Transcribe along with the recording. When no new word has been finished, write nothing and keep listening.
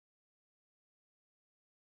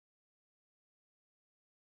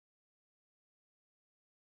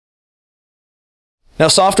Now,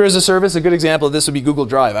 software as a service, a good example of this would be Google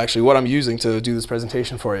Drive, actually, what I'm using to do this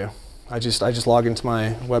presentation for you. I just log into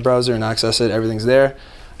my web browser and access it. Everything's there.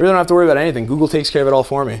 I really don't have to worry about anything. Google takes care of it all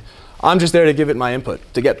for me. I'm just there to give it my input,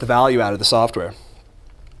 to get the value out of the software.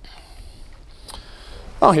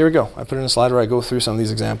 Oh, here we go. I put in a slide where I go through some of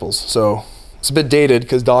these examples. So it's a bit dated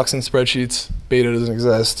because docs and spreadsheets beta doesn't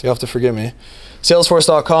exist. You have to forgive me.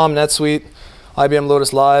 Salesforce.com, NetSuite, IBM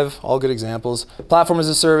Lotus Live, all good examples. Platform as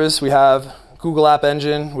a service, we have Google App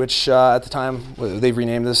Engine, which at the time, they've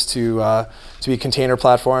renamed this to be a container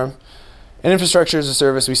platform. And infrastructure as a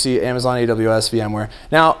service, we see Amazon, AWS, VMware.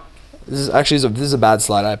 Now, this is a bad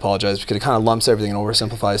slide, I apologize, because it kind of lumps everything and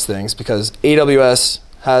oversimplifies things, because AWS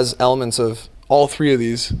has elements of all three of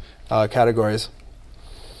these categories.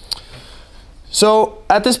 So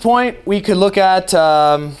at this point, we could look at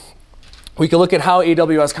how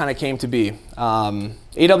AWS kind of came to be.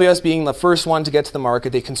 AWS being the first one to get to the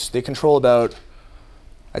market, they control about,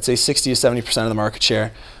 I'd say 60 to 70% of the market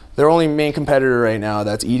share. Their only main competitor right now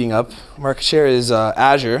that's eating up market share is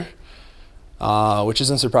Azure, which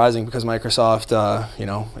isn't surprising because Microsoft,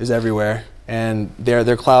 is everywhere, and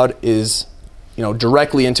their cloud is,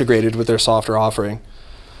 directly integrated with their software offering.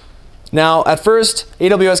 Now, at first,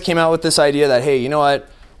 AWS came out with this idea that, hey, you know what?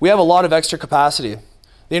 We have a lot of extra capacity.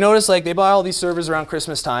 They notice they buy all these servers around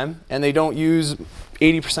Christmas time, and they don't use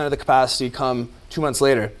 80% of the capacity come 2 months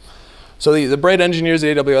later. So the bright engineers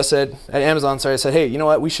at Amazon said, hey, you know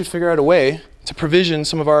what? We should figure out a way to provision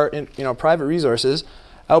some of our private resources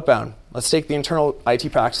outbound. Let's take the internal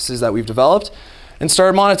IT practices that we've developed and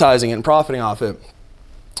start monetizing it and profiting off it.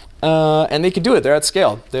 And they could do it. They're at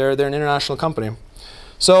scale. They're an international company.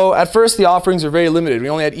 So at first, the offerings were very limited. We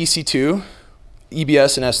only had EC2,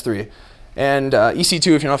 EBS, and S3. And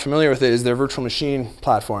EC2, if you're not familiar with it, is their virtual machine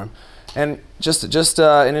platform. And just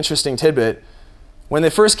an interesting tidbit, when they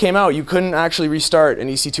first came out, you couldn't actually restart an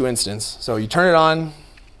EC2 instance. So you turn it on,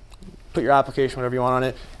 put your application, whatever you want on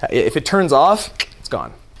it. If it turns off, it's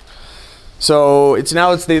gone. So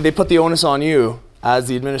they put the onus on you as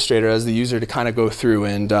the administrator, as the user, to kind of go through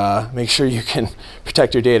and make sure you can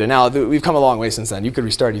protect your data. Now, we've come a long way since then. You could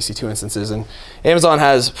restart EC2 instances, and Amazon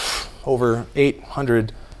has over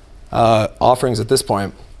 800 offerings at this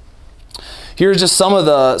point. Here's just some of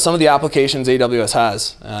the applications AWS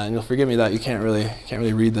has, and you'll forgive me that you can't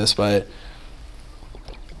really read this, but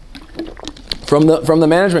from the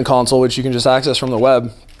management console, which you can just access from the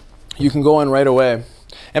web, you can go in right away.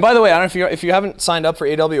 And by the way, I don't know if you haven't signed up for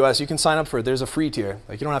AWS, you can sign up for it. There's a free tier.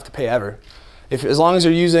 You don't have to pay ever. As long as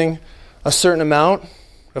you're using a certain amount,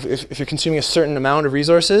 if you're consuming a certain amount of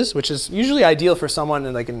resources, which is usually ideal for someone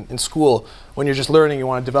in school when you're just learning, you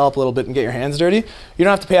want to develop a little bit and get your hands dirty, you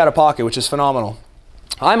don't have to pay out of pocket, which is phenomenal.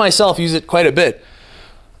 I myself use it quite a bit.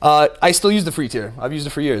 I still use the free tier. I've used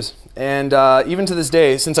it for years. And even to this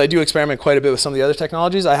day, since I do experiment quite a bit with some of the other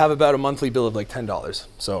technologies, I have about a monthly bill of like $10.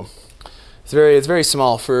 So it's very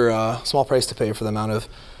small for a small price to pay for the amount of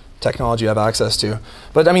technology I have access to.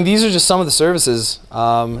 But I mean, these are just some of the services,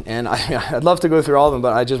 and I'd love to go through all of them,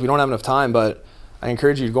 but we don't have enough time. But I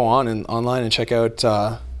encourage you to go online and check out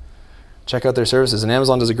their services. And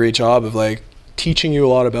Amazon does a great job of teaching you a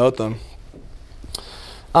lot about them.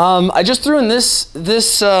 I just threw in this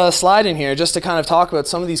slide in here just to kind of talk about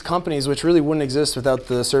some of these companies which really wouldn't exist without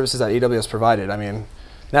the services that AWS provided. I mean,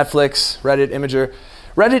 Netflix, Reddit,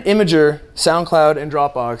 Imager, SoundCloud, and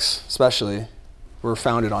Dropbox especially were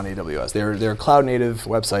founded on AWS. They're cloud native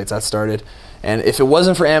websites that started. And if it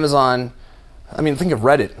wasn't for Amazon, I mean, think of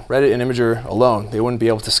Reddit and Imager alone, they wouldn't be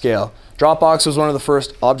able to scale. Dropbox was one of the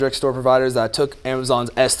first object store providers that took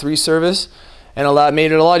Amazon's S3 service and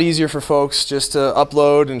made it a lot easier for folks just to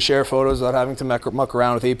upload and share photos without having to muck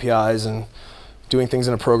around with APIs and doing things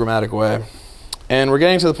in a programmatic way. And we're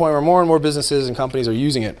getting to the point where more and more businesses and companies are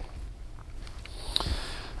using it.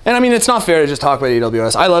 And I mean, it's not fair to just talk about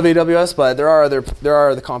AWS. I love AWS, but there are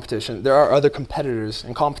other competitors,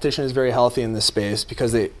 and competition is very healthy in this space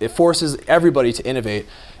because it forces everybody to innovate.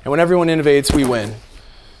 And when everyone innovates, we win.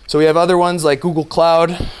 So we have other ones like Google Cloud,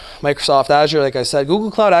 Microsoft Azure. Like I said, Google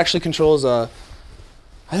Cloud actually controls I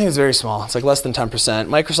think it's very small. It's like less than 10%.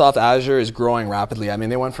 Microsoft Azure is growing rapidly. I mean,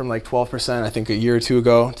 they went from like 12%, I think a year or two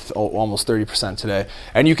ago, to almost 30% today.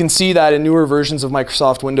 And you can see that in newer versions of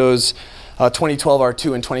Microsoft Windows 2012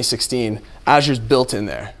 R2 and 2016, Azure's built in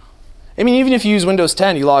there. I mean, even if you use Windows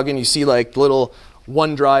 10, you log in, you see like the little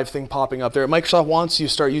OneDrive thing popping up there. Microsoft wants you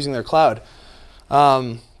to start using their cloud.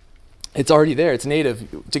 It's already there, it's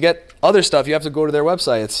native. To get other stuff, you have to go to their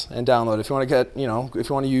websites and download. If you want to if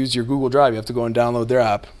you want to use your Google Drive, you have to go and download their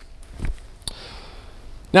app.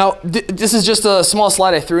 Now, this is just a small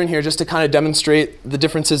slide I threw in here just to kind of demonstrate the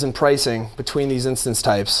differences in pricing between these instance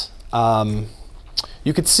types.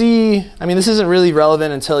 You could see, I mean, this isn't really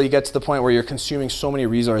relevant until you get to the point where you're consuming so many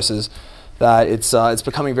resources that it's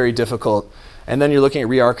becoming very difficult. And then you're looking at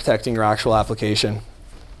re-architecting your actual application.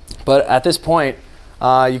 But at this point,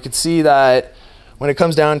 you could see that when it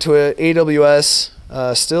comes down to it,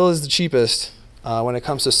 AWS still is the cheapest when it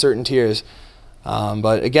comes to certain tiers.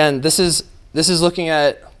 But again, this is looking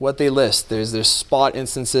at what they list. There's spot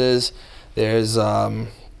instances. There's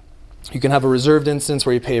you can have a reserved instance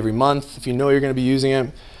where you pay every month if you know you're going to be using it.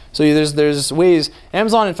 So there's ways.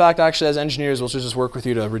 Amazon, in fact, actually as engineers will just work with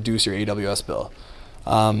you to reduce your AWS bill.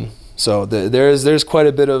 So there's quite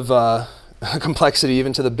a bit of complexity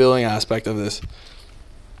even to the billing aspect of this.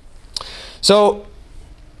 So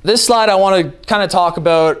this slide I want to kind of talk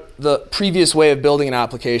about the previous way of building an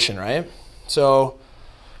application, right? So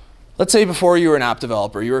let's say before you were an app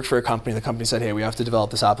developer, you worked for a company, the company said, hey, we have to develop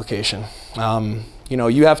this application. You know,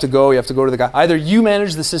 you have to go to the guy. Either you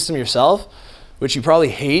manage the system yourself, which you probably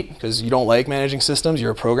hate because you don't like managing systems,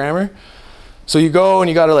 you're a programmer. So you go and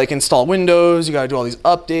you got to like install Windows, you got to do all these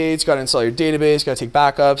updates, you got to install your database, you got to take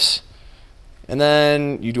backups. And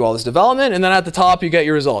then you do all this development, and then at the top you get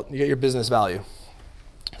your result, you get your business value.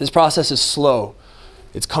 This process is slow,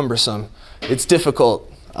 it's cumbersome, it's difficult.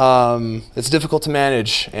 It's difficult to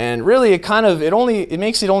manage, and really it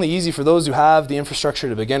makes it only easy for those who have the infrastructure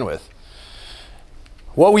to begin with.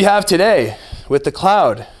 What we have today with the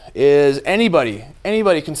cloud is anybody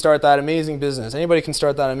can start that amazing business, anybody can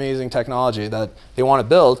start that amazing technology that they want to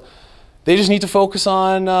build. They just need to focus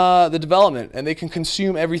on the development, and they can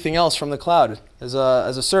consume everything else from the cloud as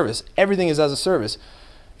a service. Everything is as a service.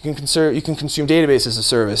 You can consume database as a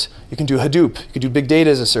service. You can do Hadoop. You can do big data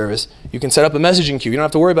as a service. You can set up a messaging queue. You don't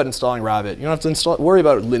have to worry about installing Rabbit. You don't have to worry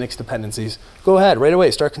about Linux dependencies. Go ahead, right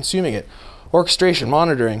away, start consuming it. Orchestration,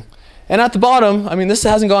 monitoring. And at the bottom, I mean, this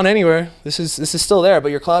hasn't gone anywhere. This is still there, but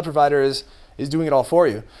your cloud provider is doing it all for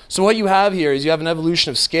you. So what you have here is you have an evolution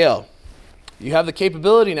of scale. You have the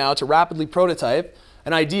capability now to rapidly prototype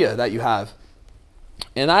an idea that you have.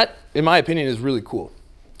 And that, in my opinion, is really cool.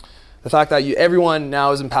 The fact that everyone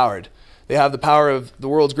now is empowered. They have the power of the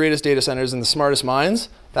world's greatest data centers and the smartest minds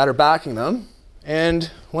that are backing them.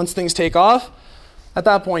 And once things take off, at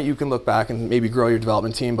that point you can look back and maybe grow your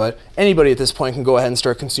development team. But anybody at this point can go ahead and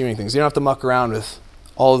start consuming things. You don't have to muck around with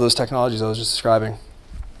all of those technologies I was just describing.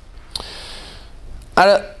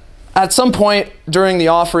 At some point during the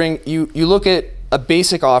offering, you look at a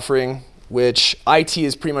basic offering, which IT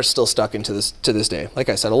is pretty much still stuck into to this day. Like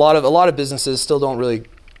I said, a lot of businesses still don't really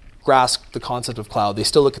grasp the concept of cloud. They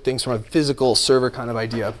still look at things from a physical server kind of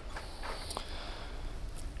idea.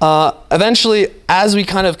 Eventually, as we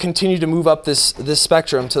kind of continue to move up this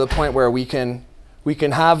spectrum to the point where we can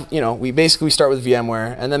have, you know, we basically start with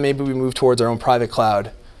VMware, and then maybe we move towards our own private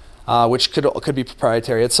cloud, which could be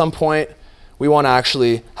proprietary. At some point, we want to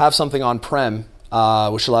actually have something on-prem,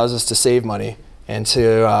 which allows us to save money and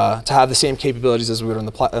to have the same capabilities as we would in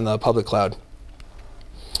the public cloud.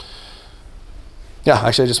 Yeah,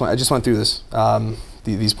 actually, I just went through this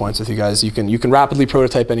these points with you guys. You can rapidly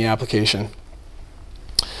prototype any application.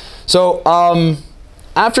 So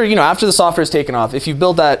after the software is taken off, if you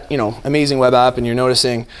build that amazing web app and you're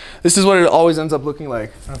noticing, this is what it always ends up looking like.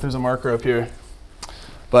 I don't know if there's a marker up here,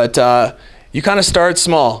 but you kind of start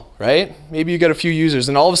small, right? Maybe you get a few users,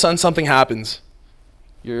 and all of a sudden something happens.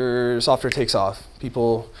 Your software takes off.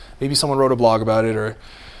 Maybe someone wrote a blog about it, or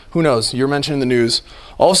who knows, you're mentioned in the news.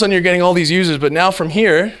 All of a sudden you're getting all these users, but now from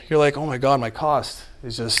here, you're like, oh my God, my cost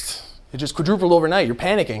is it just quadrupled overnight. You're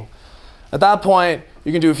panicking. At that point,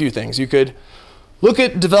 you can do a few things. You could look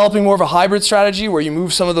at developing more of a hybrid strategy where you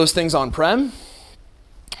move some of those things on-prem,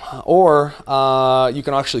 or you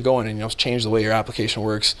can actually go in and change the way your application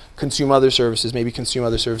works, consume other services, maybe consume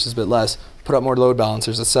other services a bit less, put up more load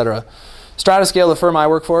balancers, etc. Stratoscale, the firm I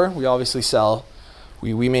work for, we obviously sell,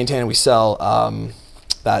 we maintain and we sell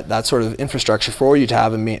that sort of infrastructure for you to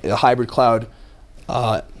have a hybrid cloud,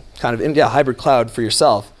 hybrid cloud for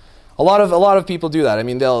yourself. A lot of people do that. I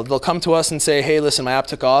mean, they'll come to us and say, hey, listen, my app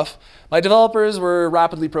took off. My developers were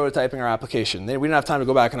rapidly prototyping our application. We didn't have time to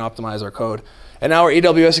go back and optimize our code. And now our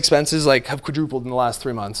AWS expenses have quadrupled in the last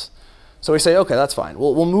 3 months. So we say, okay, that's fine.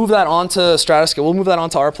 We'll move that onto Stratoscale. We'll move that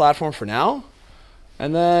onto our platform for now.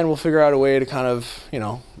 And then we'll figure out a way to kind of,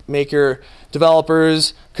 make your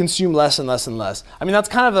developers consume less and less and less. I mean, that's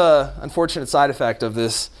kind of an unfortunate side effect of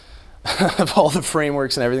this, of all the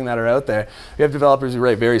frameworks and everything that are out there. We have developers who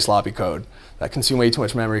write very sloppy code that consume way too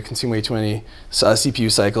much memory, consume way too many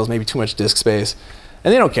CPU cycles, maybe too much disk space.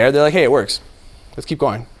 And they don't care. They're like, hey, it works. Let's keep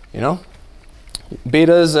going,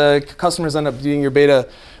 betas, customers end up being your beta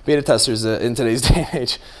testers in today's day and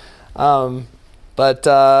age. But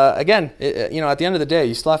again, at the end of the day,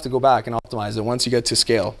 you still have to go back and optimize it once you get to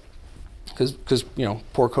scale, because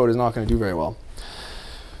poor code is not going to do very well.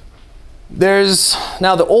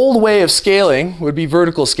 Now the old way of scaling would be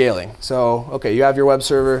vertical scaling. So okay, you have your web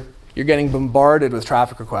server, you're getting bombarded with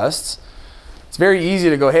traffic requests. It's very easy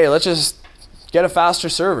to go, hey, let's just get a faster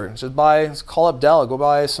server. Let's call up Dell, go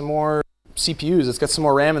buy some more CPUs. Let's get some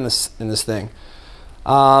more RAM in this thing.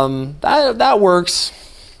 That works.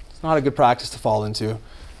 It's not a good practice to fall into,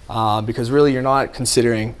 because really you're not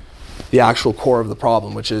considering the actual core of the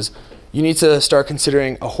problem, which is you need to start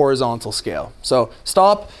considering a horizontal scale. So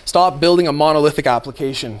stop building a monolithic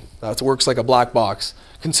application that works like a black box.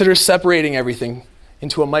 Consider separating everything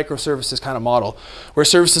into a microservices kind of model, where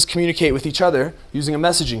services communicate with each other using a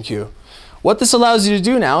messaging queue. What this allows you to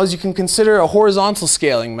do now is you can consider a horizontal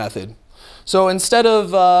scaling method. So instead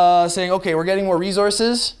of saying, okay, we're getting more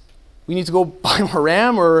resources, we need to go buy more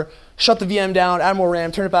RAM or shut the VM down, add more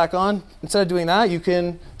RAM, turn it back on. Instead of doing that, you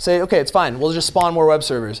can say, okay, it's fine. We'll just spawn more web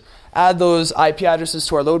servers, add those IP addresses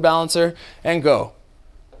to our load balancer, and go.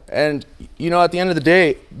 And at the end of the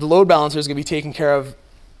day, the load balancer is going to be taken care of.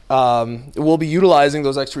 We'll be utilizing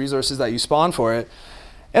those extra resources that you spawn for it.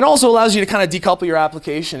 It also allows you to kind of decouple your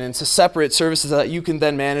application into separate services that you can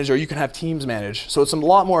then manage, or you can have teams manage. So it's a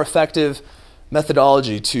lot more effective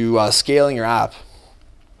methodology to scaling your app.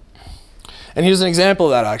 And here's an example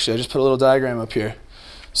of that, actually. I just put a little diagram up here.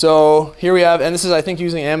 So here we have, and this is, I think,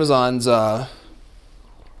 using Amazon's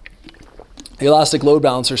Elastic Load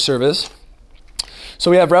Balancer service.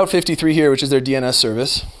 So we have Route 53 here, which is their DNS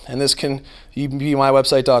service. And this can be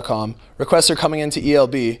mywebsite.com. Requests are coming into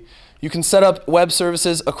ELB. You can set up web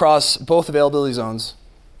services across both availability zones.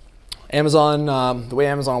 Amazon, the way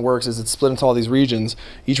Amazon works is it's split into all these regions.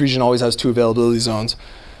 Each region always has 2 availability zones.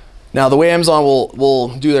 Now, the way Amazon will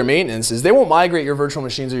do their maintenance is they won't migrate your virtual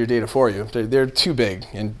machines or your data for you. They're too big.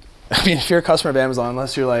 And I mean, if you're a customer of Amazon,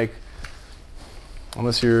 unless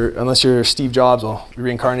you're Steve Jobs, or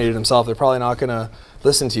reincarnated himself, they're probably not going to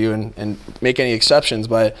listen to you and make any exceptions.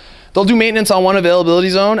 But they'll do maintenance on one availability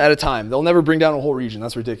zone at a time. They'll never bring down a whole region.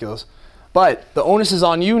 That's ridiculous. But the onus is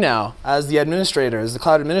on you now, as the administrator, as the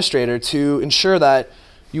cloud administrator, to ensure that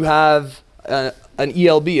you have an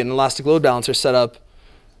ELB, an Elastic Load Balancer, set up,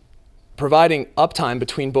 providing uptime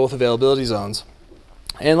between both availability zones.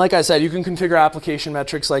 And like I said, you can configure application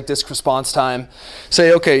metrics like disk response time.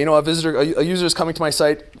 Say, okay, a user is coming to my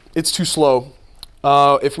site, it's too slow.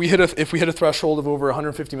 If we hit a threshold of over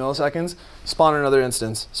 150 milliseconds, spawn another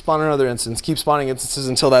instance, keep spawning instances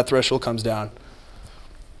until that threshold comes down.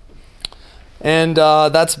 And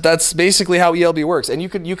that's basically how ELB works. And you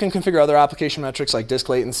can configure other application metrics like disk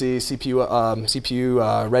latency,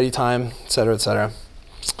 CPU ready time, et cetera, et cetera.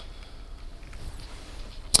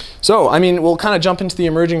 So, I mean, we'll kind of jump into the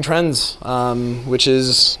emerging trends, which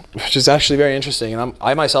is actually very interesting. And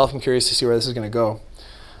I myself am curious to see where this is going to go.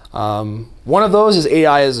 One of those is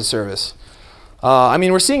AI as a service. I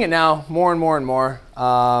mean, we're seeing it now more and more and more.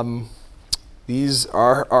 These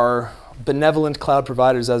are benevolent cloud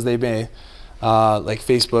providers, as they may, like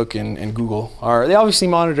Facebook and Google. They obviously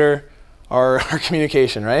monitor our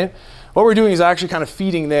communication, right? What we're doing is actually kind of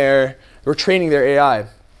we're training their AI.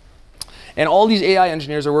 And all these AI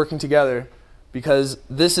engineers are working together because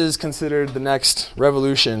this is considered the next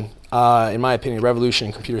revolution, in my opinion, revolution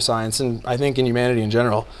in computer science, and I think in humanity in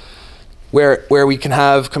general, where we can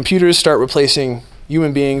have computers start replacing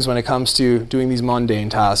human beings when it comes to doing these mundane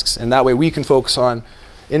tasks. And that way we can focus on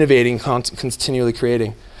innovating, continually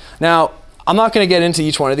creating. Now, I'm not going to get into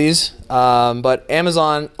each one of these, but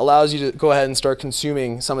Amazon allows you to go ahead and start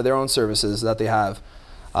consuming some of their own services that they have.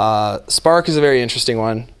 Spark is a very interesting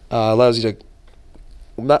one. Allows you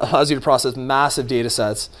to process massive data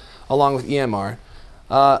sets along with EMR.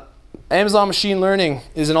 Amazon Machine Learning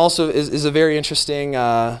is a very interesting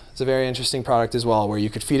product as well, where you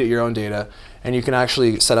could feed it your own data and you can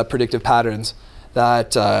actually set up predictive patterns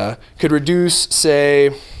that could reduce,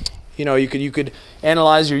 say, you could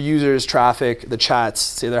analyze your users' traffic, the chats,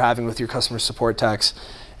 say they're having with your customer support techs,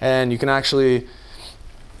 and you can actually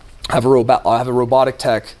have a robotic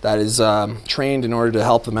tech that is trained in order to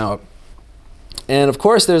help them out. And of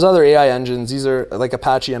course, there's other AI engines. These are like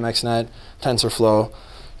Apache MXNet, TensorFlow,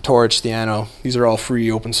 Torch, Theano. These are all free,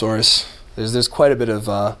 open source. There's quite a bit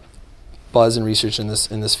of buzz and research in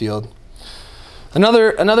this field.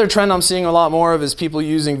 Another trend I'm seeing a lot more of is people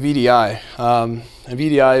using VDI. And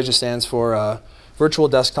VDI just stands for Virtual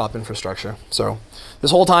Desktop Infrastructure. So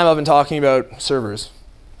this whole time I've been talking about servers,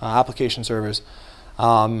 application servers.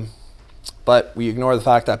 But but we ignore the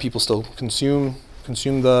fact that people still consume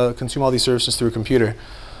all these services through a computer.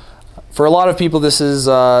 For a lot of people, this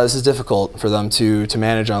is difficult for them to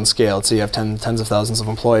manage on scale. Let's say you have tens of thousands of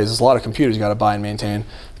employees. There's a lot of computers you got to buy and maintain.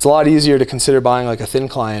 It's a lot easier to consider buying like a thin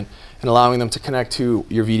client and allowing them to connect to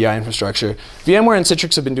your VDI infrastructure. VMware and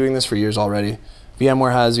Citrix have been doing this for years already.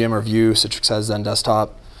 VMware has VMware View, Citrix has Zen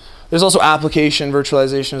Desktop. There's also application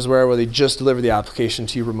virtualization as well, where they just deliver the application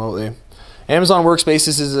to you remotely. Amazon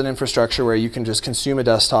Workspaces is an infrastructure where you can just consume a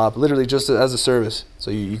desktop, literally just as a service.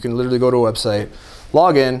 So you can literally go to a website,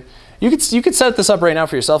 log in. You could set this up right now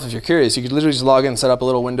for yourself if you're curious. You could literally just log in and set up a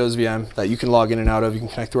little Windows VM that you can log in and out of. You can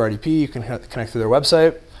connect through RDP, you can connect through their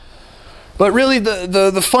website. But really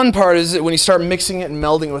the fun part is when you start mixing it and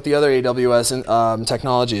melding it with the other AWS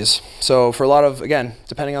technologies. So for a lot of, again,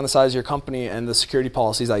 depending on the size of your company and the security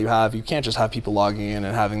policies that you have, you can't just have people logging in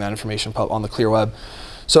and having that information on the clear web.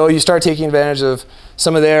 So you start taking advantage of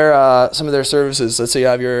some of their services. Let's say you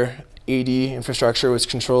have your AD infrastructure, which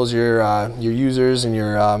controls your users and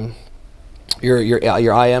your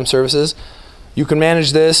IAM services. You can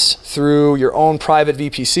manage this through your own private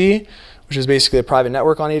VPC, which is basically a private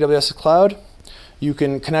network on AWS cloud. You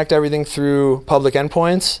can connect everything through public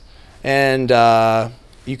endpoints, and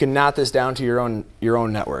you can NAT this down to your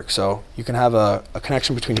own network. So you can have a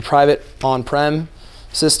connection between your private on-prem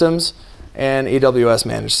systems and AWS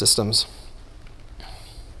managed systems.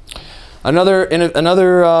 Another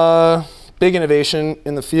big innovation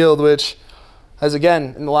in the field, which has,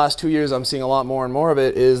 again, in the last 2 years I'm seeing a lot more and more of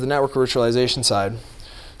it, is the network virtualization side.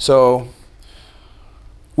 So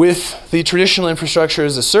with the traditional infrastructure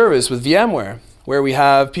as a service with VMware, where we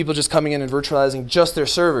have people just coming in and virtualizing just their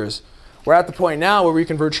servers, we're at the point now where we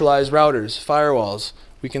can virtualize routers, firewalls,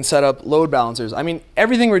 we can set up load balancers. I mean,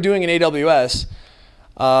 everything we're doing in AWS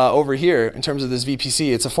over here in terms of this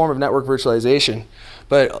VPC, it's a form of network virtualization.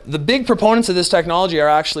 But the big proponents of this technology are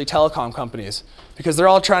actually telecom companies, because they're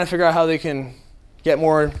all trying to figure out how they can get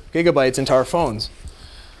more gigabytes into our phones.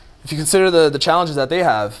 If you consider the challenges that they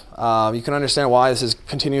have, you can understand why this is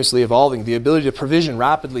continuously evolving. The ability to provision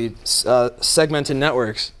rapidly segmented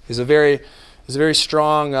networks is a very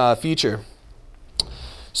strong feature.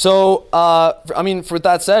 So, I mean, with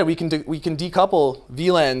that said, we can decouple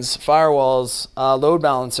VLANs, firewalls, load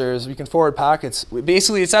balancers. We can forward packets.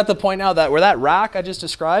 Basically, it's at the point now that where that rack I just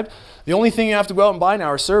described, the only thing you have to go out and buy now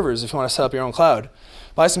are servers if you want to set up your own cloud.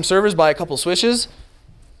 Buy some servers, buy a couple switches.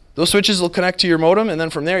 Those switches will connect to your modem, and then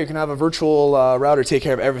from there you can have a virtual router take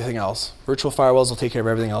care of everything else. Virtual firewalls will take care of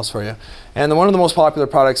everything else for you. And one of the most popular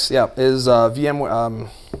products, is VMware's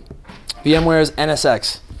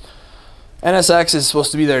NSX. NSX is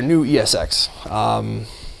supposed to be their new ESX.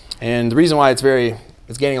 And the reason why it's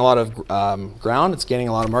gaining a lot of ground, it's gaining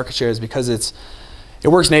a lot of market share, is because it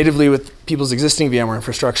works natively with people's existing VMware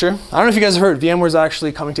infrastructure. I don't know if you guys have heard, VMware is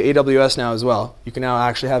actually coming to AWS now as well. You can now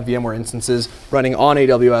actually have VMware instances running on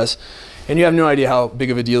AWS, and you have no idea how big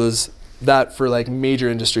of a deal is that for like major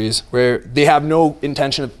industries where they have no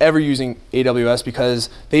intention of ever using AWS because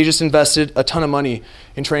they just invested a ton of money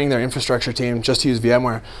in training their infrastructure team just to use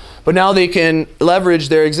VMware. But now they can leverage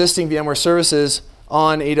their existing VMware services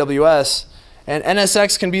on AWS, and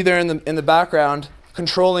NSX can be there in the background,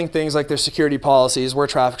 controlling things like their security policies, where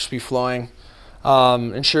traffic should be flowing,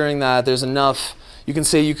 ensuring that there's enough. You can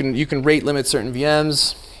say you can rate limit certain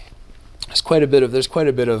VMs. There's quite a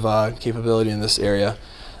bit of capability in this area.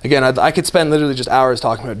 Again, I could spend literally just hours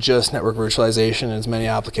talking about just network virtualization and its many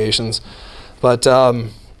applications, but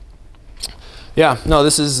yeah, no,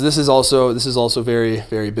 this is also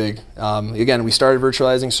very big. Again, we started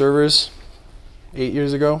virtualizing servers 8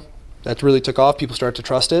 years ago. That really took off. People started to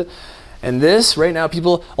trust it. And this, right now,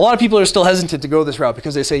 a lot of people are still hesitant to go this route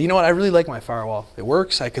because they say, you know what, I really like my firewall. It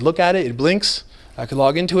works, I could look at it, it blinks, I could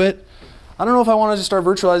log into it. I don't know if I want to just start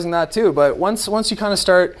virtualizing that too, but once you kind of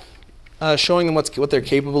start showing them what they're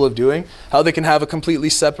capable of doing, how they can have a completely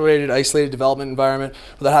separated, isolated development environment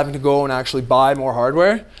without having to go and actually buy more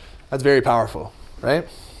hardware, that's very powerful, right?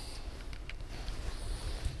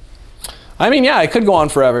 I mean, yeah, I could go on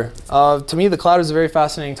forever. To me, the cloud is a very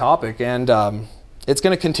fascinating topic, and it's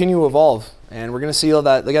going to continue to evolve, and we're going to see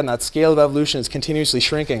that, again, that scale of evolution is continuously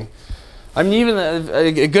shrinking. I mean, even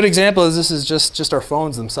a good example is this is just our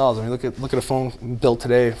phones themselves. I mean, look at a phone built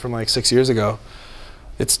today from like 6 years ago.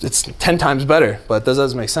 It's 10 times better, but does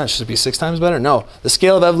that make sense? Should it be 6 times better? No. The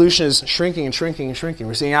scale of evolution is shrinking and shrinking and shrinking.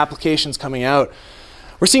 We're seeing applications coming out.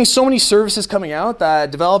 We're seeing so many services coming out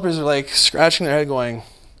that developers are like scratching their head going.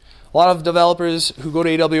 A lot of developers who go to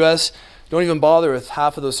AWS don't even bother with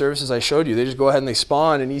half of those services I showed you. They just go ahead and they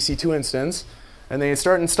spawn an EC2 instance, and they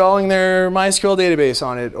start installing their MySQL database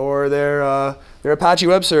on it or their Apache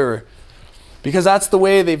web server. because that's the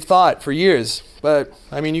way they've thought for years. But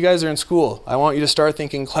I mean, you guys are in school. I want you to start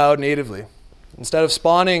thinking cloud natively. Instead of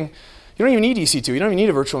spawning, you don't even need EC2. You don't even need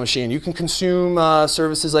a virtual machine. You can consume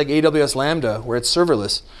services like AWS Lambda, where it's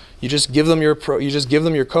serverless. You just give them your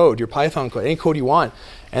code, your Python code, any code you want,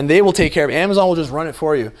 and they will take care of it. Amazon will just run it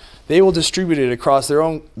for you. They will distribute it across their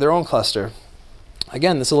own cluster.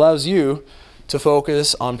 Again, this allows you to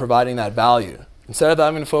focus on providing that value. Instead of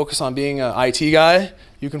having to focus on being an IT guy,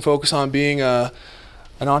 you can focus on being an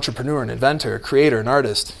entrepreneur, an inventor, a creator, an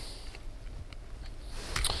artist.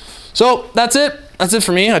 So that's it. That's it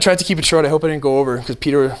for me. I tried to keep it short. I hope I didn't go over because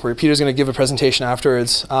Peter's going to give a presentation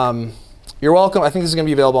afterwards. You're welcome. I think this is going to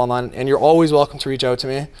be available online, and you're always welcome to reach out to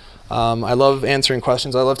me. I love answering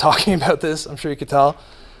questions. I love talking about this. I'm sure you could tell.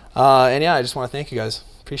 And yeah, I just want to thank you guys.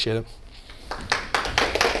 Appreciate it.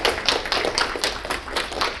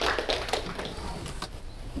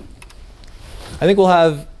 I think we'll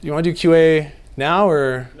have, you want to do QA now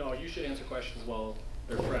or? No, you should answer questions while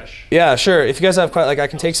they're fresh. Yeah, sure. If you guys have, like, I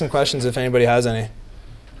can take some questions if anybody has any.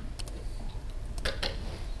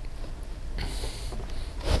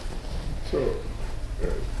 So,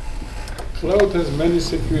 cloud has many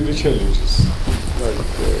security challenges, like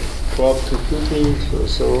cloud computing,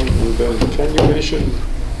 so on. And then can you mention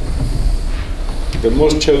the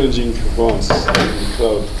most challenging ones in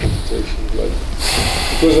cloud computation? Like,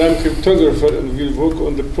 because I'm a cryptographer and we work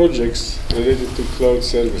on the projects related to cloud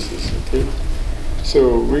services, okay?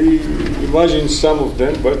 So we imagine some of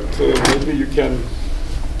them, but maybe you can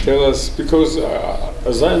tell us, because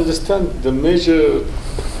as I understand, the major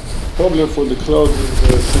problem for the cloud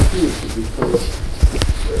is security,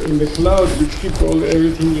 because in the cloud you keep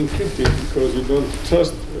everything encrypted because you don't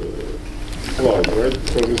trust cloud, right?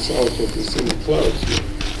 Because it's out of it's in the cloud.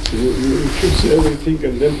 So you encrypt everything,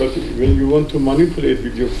 and then, but when you want to manipulate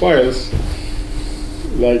with your files,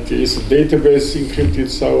 like is a database encrypted,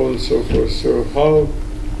 so on and so forth. So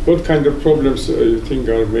what kind of problems you think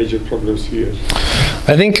are major problems here?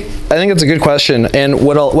 I think it's a good question. And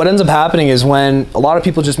what ends up happening is when a lot of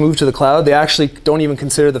people just move to the cloud, they actually don't even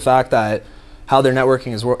consider the fact that how their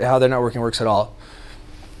networking works at all.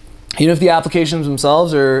 Even if the applications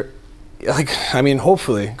themselves are, like, I mean,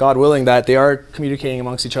 hopefully, God willing, that they are communicating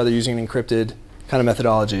amongst each other using an encrypted kind of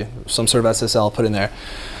methodology, some sort of SSL put in there.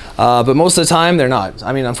 But most of the time, they're not.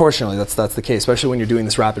 I mean, unfortunately, that's the case, especially when you're doing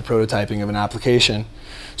this rapid prototyping of an application.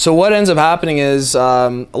 So what ends up happening is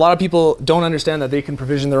a lot of people don't understand that they can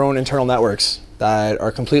provision their own internal networks that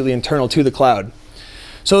are completely internal to the cloud.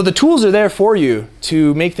 So the tools are there for you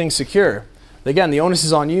to make things secure. Again, the onus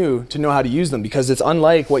is on you to know how to use them, because it's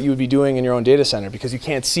unlike what you would be doing in your own data center, because you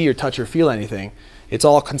can't see or touch or feel anything. It's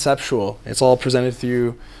all conceptual. It's all presented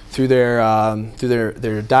through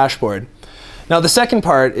their dashboard. Now, the second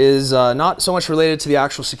part is not so much related to the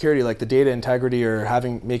actual security, like the data integrity or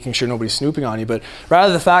making sure nobody's snooping on you, but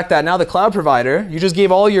rather the fact that now the cloud provider, you just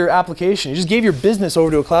gave all your application, you just gave your business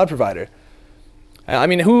over to a cloud provider. I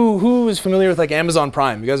mean, who is familiar with like Amazon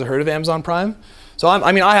Prime? You guys have heard of Amazon Prime? So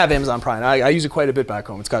I mean, I have Amazon Prime. I use it quite a bit back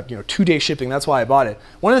home. It's got 2-day shipping. That's why I bought it.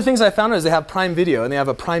 One of the things I found is they have Prime Video and they have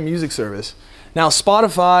a Prime Music service. Now,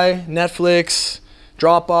 Spotify, Netflix,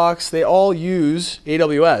 Dropbox, they all use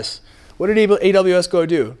AWS. What did AWS go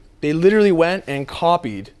do? They literally went and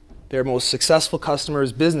copied their most successful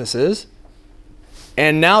customers' businesses,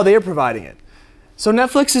 and now they're providing it. So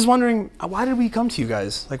Netflix is wondering, why did we come to you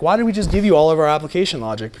guys? Like, why did we just give you all of our application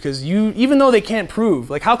logic? Because even though they can't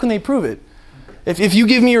prove, like, how can they prove it? If you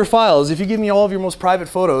give me your files, if you give me all of your most private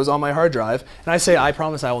photos on my hard drive, and I say, I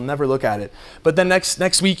promise I will never look at it, but then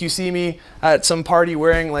next week you see me at some party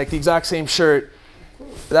wearing like the exact same shirt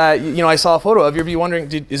that I saw a photo of, you'll be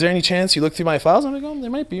wondering, is there any chance you look through my files? I'm like, oh, there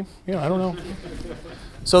might be. I don't know.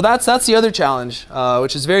 So that's the other challenge,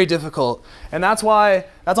 which is very difficult, and that's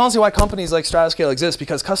honestly why companies like Stratoscale exist,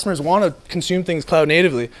 because customers want to consume things cloud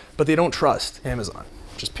natively, but they don't trust Amazon,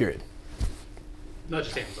 just period. Not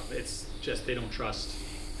just Amazon. It's just they don't trust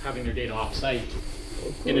having their data off-site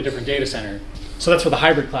in a different data center. So that's where the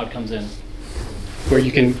hybrid cloud comes in, where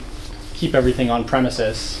you can keep everything on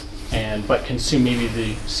premises, but consume maybe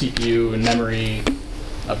the CPU and memory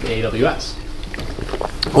of the AWS.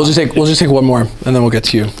 We'll just take one more, and then we'll get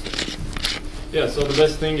to you. Yeah, so the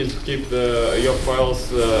best thing is to keep your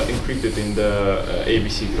files encrypted in the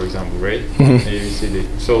ABC, for example, right? Mm-hmm.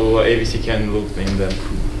 ABCD. So ABC can look in them.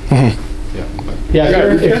 Mm-hmm.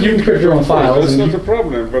 If you encrypt your own files, that's not a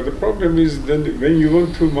problem. But the problem is then when you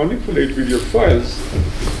want to manipulate with your files,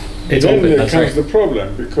 It's then open, there that's comes right. the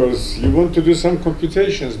problem, because you want to do some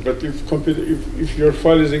computations, but if your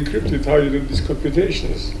file is encrypted, how you do these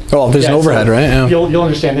computations? Oh, there's an overhead, so right? Yeah. You'll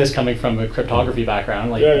understand this coming from a cryptography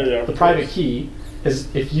background. Like the private course. key is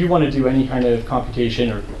if you want to do any kind of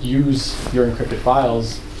computation or use your encrypted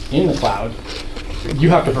files in the cloud, you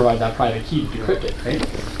have to provide that private key to decrypt it,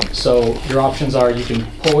 right? So your options are you can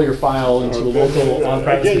pull your file into a local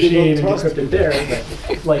on-premise machine and decrypt it there.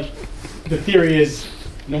 But like the theory is,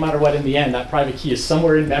 no matter what, in the end, that private key is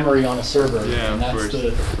somewhere in memory on a server. Yeah, and of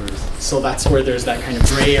course. So that's where there's that kind of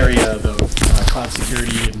gray area of cloud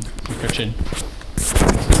security and encryption.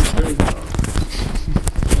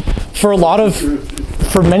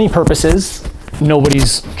 For many purposes,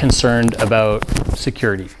 nobody's concerned about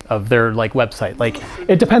security of their website. Like,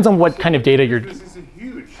 it depends on what kind of data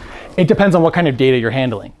it depends on what kind of data you're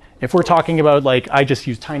handling. If we're talking about I just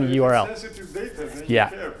use tiny URL. Sensitive data, then Yeah.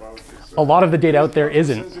 you care about it. So A lot of the data out there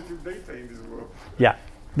isn't. sensitive data in this world. Yeah,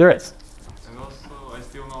 there is. And also, I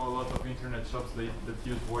still know a lot of internet shops that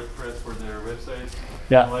use WordPress for their websites.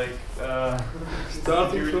 Yeah.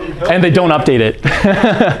 Starting from And they don't update it.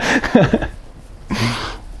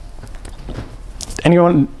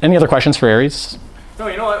 Any other questions for Aries? No,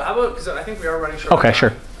 you know what? How about, because I think we are running short. Okay, on time.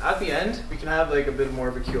 sure. At the end, we can have a bit more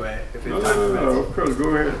of a QA if we No, have time no, permits. of course, go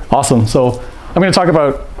ahead. Awesome. So I'm going to talk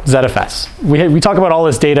about ZFS. We talk about all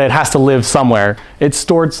this data. It has to live somewhere. It's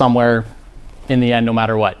stored somewhere in the end, no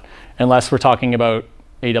matter what. Unless we're talking about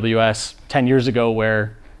AWS 10 years ago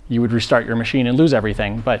where you would restart your machine and lose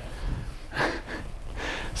everything. But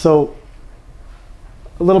so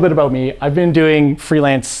a little bit about me. I've been doing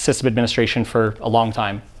freelance system administration for a long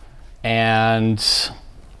time. And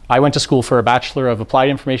I went to school for a Bachelor of Applied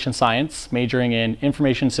Information Science, majoring in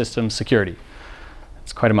Information Systems Security.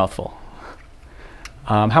 It's quite a mouthful.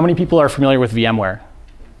 How many people are familiar with VMware?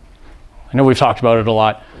 I know we've talked about it a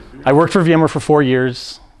lot. I worked for VMware for 4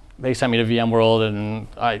 years. They sent me to VMworld, and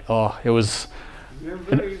it was.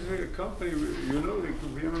 VMware is a company, you know,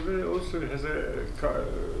 VMware also has a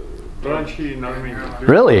branch here in Armenia. Do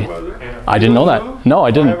you Really? know about that? I didn't know that. No, I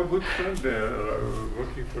I didn't. have a good friend there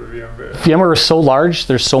working for VMware. VMware is so large.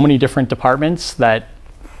 There's so many different departments that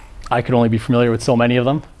I could only be familiar with so many of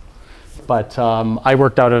them. But I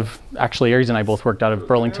worked out of, actually, Aries and I both worked out of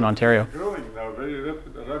Burlington, Ontario. Growing now very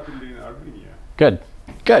rapidly in Armenia.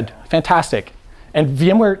 Good, fantastic. And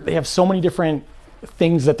VMware, they have so many different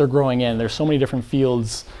things that they're growing in. There's so many different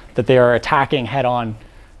fields that they are attacking head on.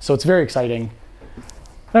 So it's very exciting.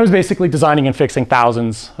 I was basically designing and fixing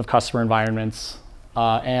thousands of customer environments.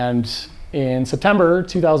 And in September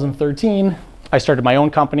 2013, I started my own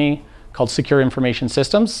company called Secure Information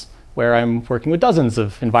Systems, where I'm working with dozens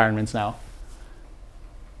of environments now.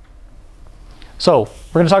 So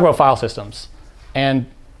we're going to talk about file systems. And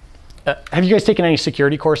have you guys taken any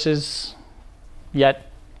security courses yet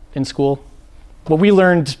in school? What we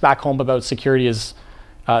learned back home about security is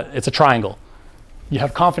it's a triangle. You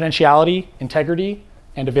have confidentiality, integrity,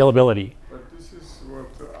 and availability. But this is what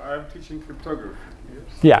I'm teaching cryptography. Yes.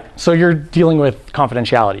 Yeah, so you're dealing with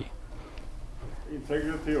confidentiality.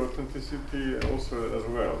 Integrity, authenticity also as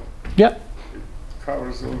well. Yep. It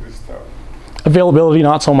covers all this stuff. Availability,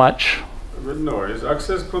 not so much. But no, it's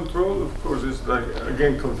access control, of course, it's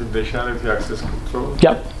again, confidentiality, access control.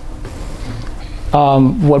 Yep.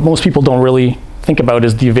 What most people don't really think about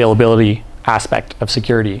is the availability aspect of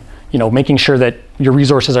security. Making sure that your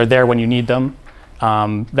resources are there when you need them,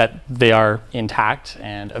 that they are intact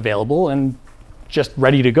and available and just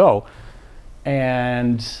ready to go.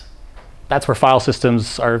 And that's where file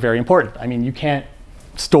systems are very important. I mean, you can't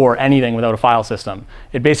store anything without a file system.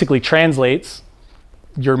 It basically translates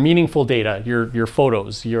your meaningful data, your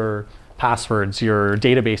photos, your passwords, your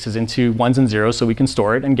databases into ones and zeros so we can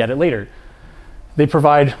store it and get it later. They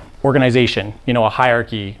provide organization, a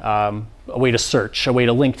hierarchy, a way to search, a way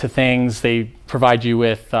to link to things. They provide you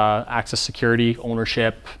with access security,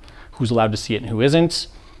 ownership, who's allowed to see it and who isn't,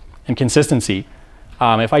 and consistency.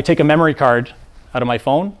 If I take a memory card out of my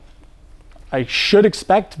phone, I should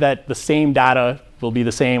expect that the same data will be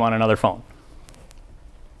the same on another phone.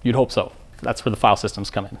 You'd hope so. That's where the file systems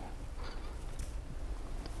come in.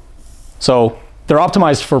 So they're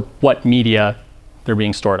optimized for what media they're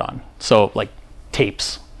being stored on. So like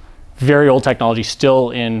tapes, very old technology, still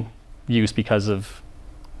in use because of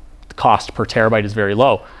the cost per terabyte is very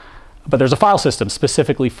low. But there's a file system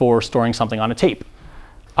specifically for storing something on a tape.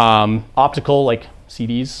 Optical, like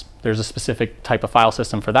CDs, there's a specific type of file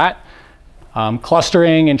system for that.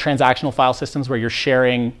 Clustering and transactional file systems where you're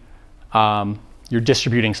sharing, you're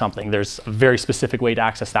distributing something. There's a very specific way to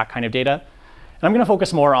access that kind of data. And I'm going to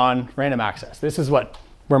focus more on random access. This is what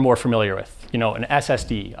we're more familiar with. You know, an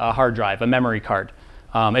SSD, a hard drive, a memory card.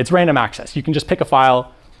 It's random access. You can just pick a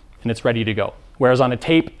file and it's ready to go. Whereas on a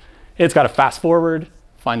tape, it's got to fast forward,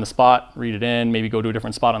 find the spot, read it in, maybe go to a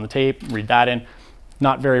different spot on the tape, read that in.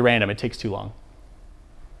 Not very random, it takes too long.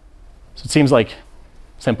 So it seems like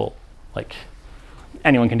simple, like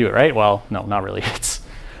anyone can do it, right? Well, no, not really. It's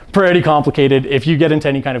pretty complicated. If you get into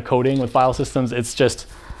any kind of coding with file systems, it's just,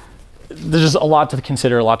 there's just a lot to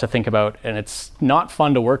consider, a lot to think about, and it's not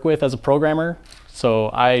fun to work with as a programmer. So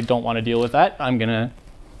I don't want to deal with that. I'm gonna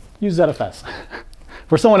use ZFS,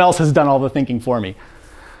 where someone else has done all the thinking for me.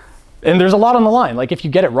 And there's a lot on the line. Like if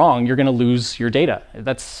you get it wrong, you're gonna lose your data.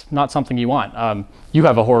 That's not something you want. You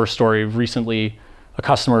have a horror story recently, a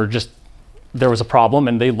customer there was a problem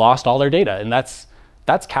and they lost all their data, and that's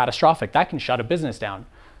catastrophic. That can shut a business down.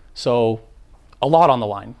 So a lot on the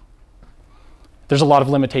line. There's a lot of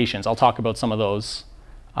limitations. I'll talk about some of those.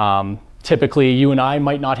 Typically, you and I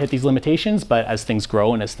might not hit these limitations, but as things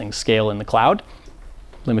grow and as things scale in the cloud,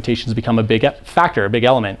 limitations become a big factor, a big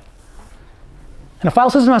element. And a file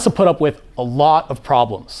system has to put up with a lot of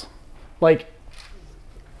problems. Like,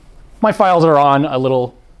 my files are on a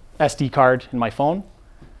little SD card in my phone,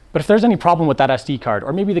 but if there's any problem with that SD card,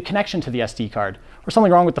 or maybe the connection to the SD card, or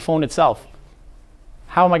something wrong with the phone itself,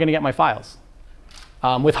 how am I going to get my files?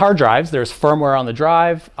 With hard drives, there's firmware on the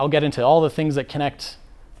drive. I'll get into all the things that connect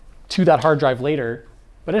to that hard drive later,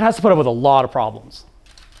 but it has to put up with a lot of problems.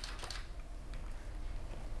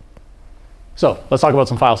 So let's talk about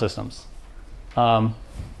some file systems.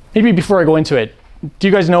 Maybe before I go into it, do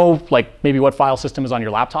you guys know like maybe what file system is on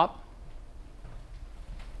your laptop?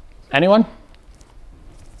 Anyone?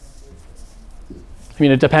 I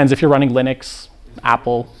mean, it depends if you're running Linux,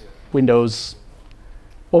 Apple, Windows.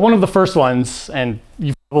 Well, one of the first ones, and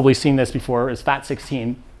you've probably seen this before, is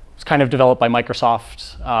FAT16. It's kind of developed by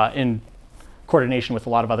Microsoft in coordination with a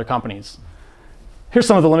lot of other companies. Here's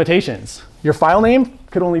some of the limitations. Your file name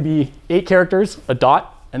could only be 8 characters, a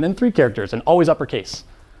dot, and then 3 characters, and always uppercase.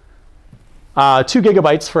 2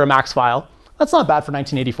 gigabytes for a max file. That's not bad for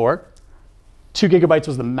 1984. 2 gigabytes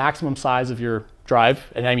was the maximum size of your drive,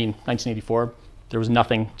 and I mean 1984. There was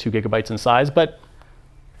nothing 2 gigabytes in size, but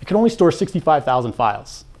it can only store 65,000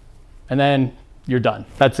 files. And then you're done.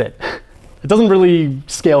 That's it. It doesn't really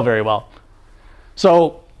scale very well.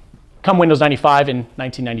 So come Windows 95 in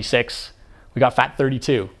 1996, we got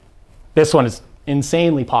FAT32. This one is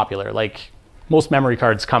insanely popular. Like most memory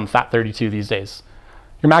cards come FAT32 these days.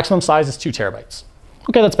 Your maximum size is 2 terabytes.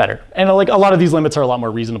 Okay, that's better. And like a lot of these limits are a lot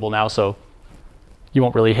more reasonable now, so you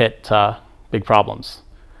won't really hit big problems.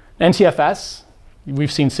 NTFS,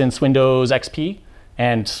 we've seen since Windows XP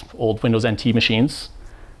and old Windows NT machines.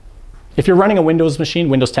 If you're running a Windows machine,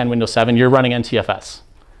 Windows 10, Windows 7, you're running NTFS.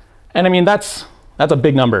 And I mean, that's a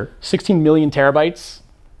big number. 16 million terabytes.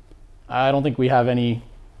 I don't think we have any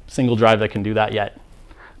single drive that can do that yet.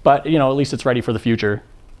 But you know, at least it's ready for the future.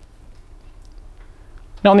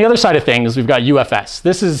 Now on the other side of things, we've got UFS.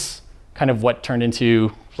 This is kind of what turned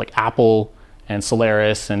into like Apple and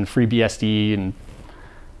Solaris and FreeBSD, and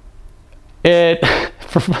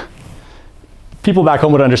people back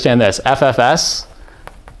home would understand this. FFS,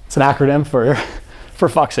 it's an acronym for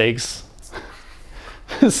fuck's sakes.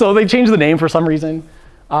 So they changed the name for some reason.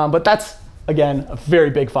 But that's, again, a very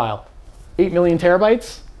big file. 8 million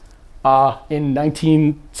terabytes in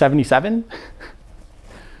 1977.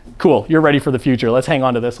 Cool, you're ready for the future. Let's hang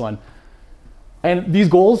on to this one. And these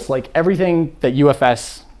goals, like everything that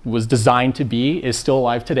UFS was designed to be, is still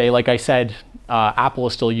alive today. Like I said, Apple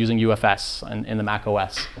is still using UFS in the Mac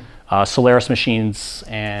OS. Solaris machines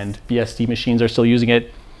and BSD machines are still using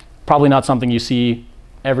it. Probably not something you see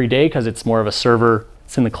every day because it's more of a server,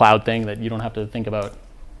 it's in the cloud thing that you don't have to think about.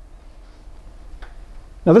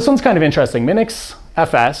 Now this one's kind of interesting. Minix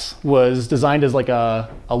FS was designed as like a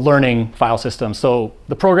learning file system. So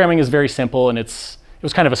the programming is very simple, and it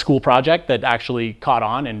was kind of a school project that actually caught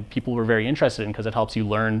on and people were very interested in because it helps you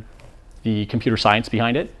learn the computer science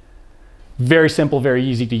behind it. Very simple, very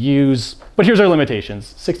easy to use. But here's our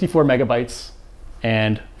limitations. 64 megabytes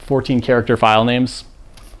and 14 character file names.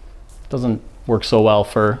 Doesn't work so well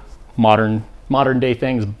for modern day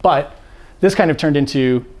things, but this kind of turned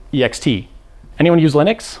into EXT. Anyone use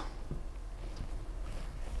Linux?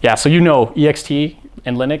 Yeah, so you know EXT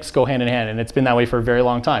and Linux go hand in hand, and it's been that way for a very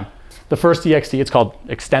long time. The first EXT, it's called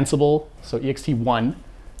extensible, so EXT1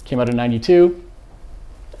 came out in 92.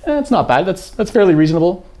 It's not bad, that's fairly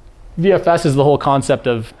reasonable. VFS is the whole concept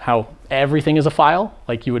of how everything is a file,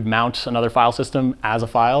 like you would mount another file system as a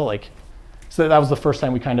file. So that was the first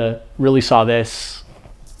time we kind of really saw this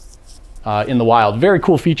in the wild. Very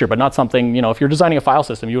cool feature, but not something, you know, if you're designing a file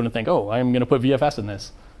system, you wouldn't think, oh, I'm going to put VFS in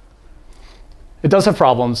this. It does have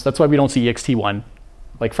problems. That's why we don't see ext1.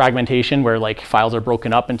 Like fragmentation, where like files are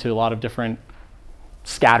broken up into a lot of different,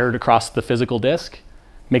 scattered across the physical disk,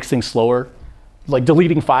 makes things slower. Like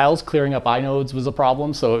deleting files, clearing up inodes was a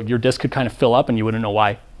problem, so your disk could kind of fill up and you wouldn't know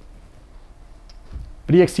why.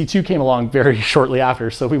 But ext2 came along very shortly after,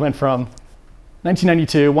 so we went from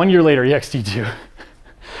 1992, 1 year later, ext2.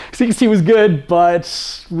 ext was good,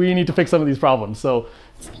 but we need to fix some of these problems. So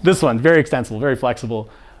this one, very extensible, very flexible.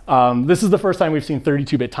 This is the first time we've seen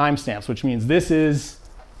 32-bit timestamps, which means this is,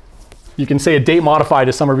 you can say a date modified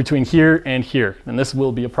is somewhere between here and here. And this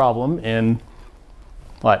will be a problem in,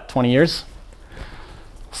 what, 20 years?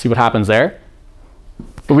 See what happens there.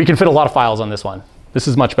 But we can fit a lot of files on this one. This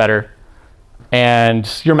is much better. And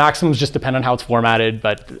your maximums just depend on how it's formatted,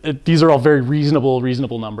 but these are all very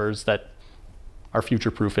reasonable numbers that are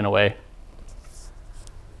future-proof in a way.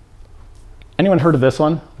 Anyone heard of this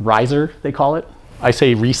one? Riser, they call it. I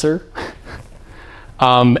say Reeser.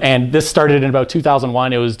 And this started in about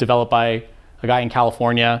 2001. It was developed by a guy in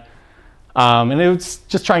California. And it was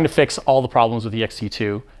just trying to fix all the problems with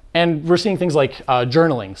ext2. And we're seeing things like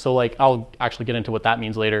journaling. So like, I'll actually get into what that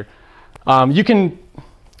means later. You can,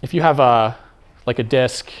 if you have like a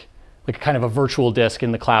disk, like kind of a virtual disk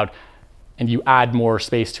in the cloud, and you add more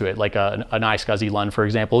space to it, like an iSCSI LUN, for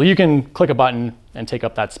example, you can click a button and take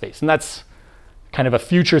up that space. And that's kind of a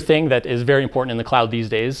future thing that is very important in the cloud these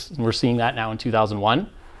days. And we're seeing that now in 2001.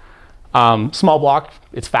 Small block,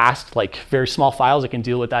 it's fast, like very small files, it can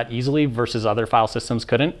deal with that easily versus other file systems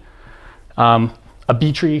couldn't. A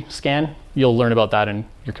B-tree scan, you'll learn about that in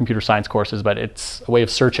your computer science courses, but it's a way of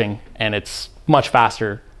searching, and it's much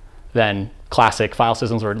faster than classic file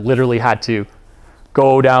systems where it literally had to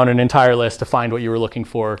go down an entire list to find what you were looking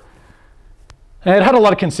for. And it had a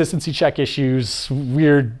lot of consistency check issues,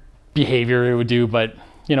 weird behavior it would do, but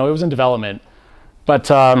you know, it was in development. But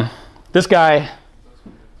this guy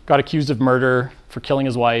got accused of murder for killing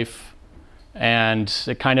his wife, and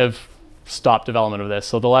it kind of stopped development of this.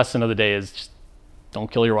 So the lesson of the day is just don't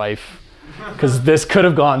kill your wife, because this could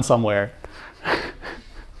have gone somewhere.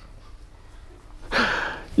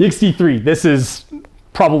 ext3, this is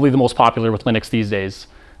probably the most popular with Linux these days.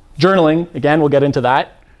 Journaling, again, we'll get into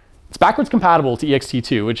that. It's backwards compatible to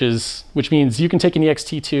ext2, which means you can take an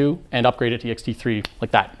ext2 and upgrade it to ext3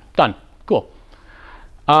 like that. Done. Cool.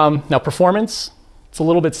 Now performance, it's a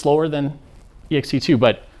little bit slower than ext2,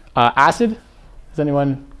 but ACID, has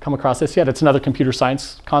anyone come across this yet? It's another computer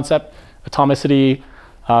science concept. Atomicity,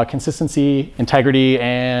 consistency, integrity,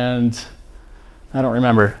 and I don't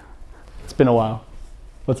remember. It's been a while.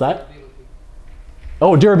 What's that?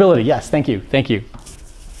 Oh, durability. Yes, thank you. Thank you.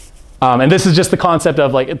 And this is just the concept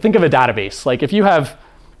of, like, think of a database. Like if you have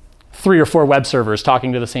 3 or 4 web servers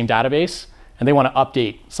talking to the same database and they want to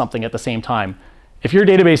update something at the same time, if your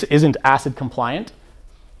database isn't ACID compliant,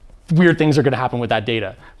 weird things are going to happen with that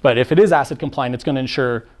data. But if it is ACID compliant, it's going to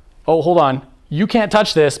ensure, oh, hold on, you can't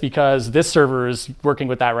touch this because this server is working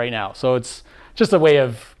with that right now. So it's just a way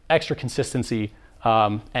of extra consistency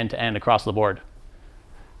end to end across the board.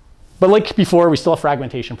 But like before, we still have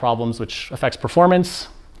fragmentation problems, which affects performance.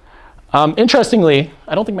 Interestingly,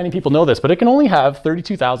 I don't think many people know this, but it can only have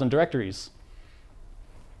 32,000 directories.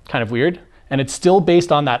 Kind of weird. And it's still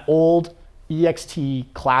based on that old ext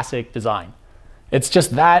classic design. It's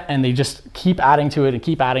just that, and they just keep adding to it and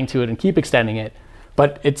keep adding to it and keep extending it.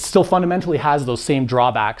 But it still fundamentally has those same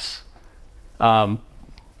drawbacks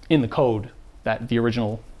in the code that the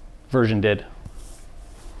original version did.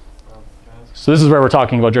 So this is where we're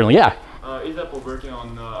talking about journaling. Yeah? Is Apple working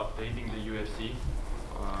on updating the UFC,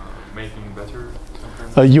 making it better?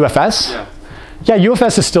 UFS? Yeah. Yeah,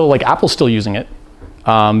 UFS is still, like, Apple's still using it.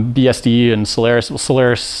 BSD and Solaris. Well,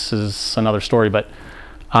 Solaris is another story, but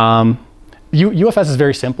UFS is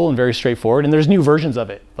very simple and very straightforward, and there's new versions of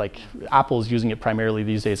it. Like Apple's using it primarily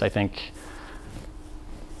these days, I think.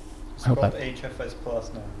 It's called HFS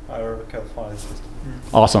Plus now, hierarchical file system.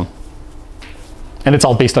 Awesome. And it's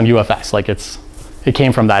all based on UFS. Like it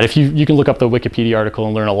came from that. If you can look up the Wikipedia article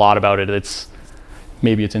and learn a lot about it.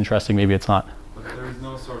 Maybe it's interesting, maybe it's not. But there is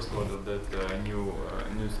no source code of that new.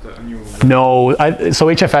 No, so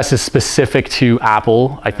HFS is specific to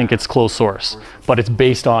Apple. I think it's closed source, but it's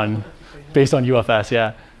based on UFS,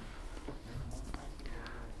 yeah.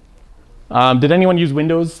 Did anyone use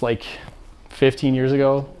Windows like 15 years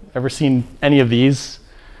ago? Ever seen any of these?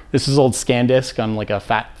 This is old ScanDisk on like a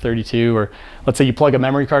FAT32, or let's say you plug a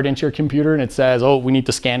memory card into your computer and it says, oh, we need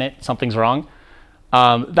to scan it, something's wrong.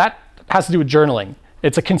 That has to do with journaling.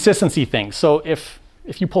 It's a consistency thing. So if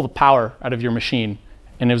you pull the power out of your machine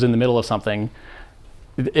and it was in the middle of something,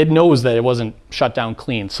 it knows that it wasn't shut down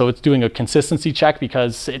clean. So it's doing a consistency check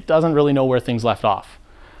because it doesn't really know where things left off.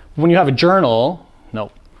 When you have a journal,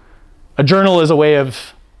 no. A journal is a way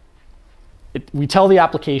of, we tell the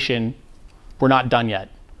application we're not done yet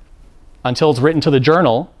until it's written to the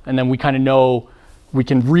journal, and then we kind of know, we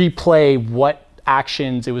can replay what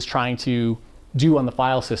actions it was trying to do on the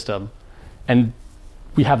file system. And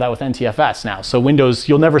we have that with NTFS now. So Windows,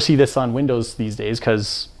 you'll never see this on Windows these days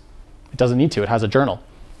because it doesn't need to, it has a journal.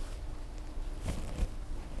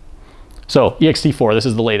 So ext4, this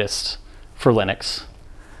is the latest for Linux.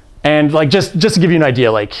 And like just to give you an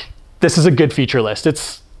idea, like this is a good feature list.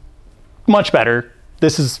 It's much better.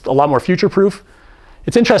 This is a lot more future-proof.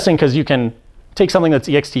 It's interesting because you can take something that's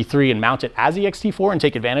ext3 and mount it as ext4 and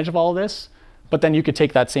take advantage of all of this. But then you could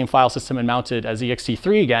take that same file system and mount it as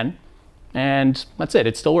ext3 again. And that's it,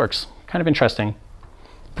 it still works. Kind of interesting.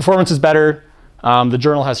 Performance is better. The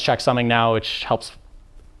journal has checksumming now, which helps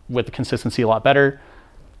with the consistency a lot better.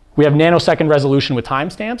 We have nanosecond resolution with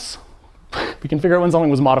timestamps. We can figure out when something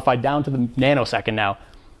was modified down to the nanosecond now.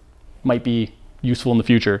 Might be useful in the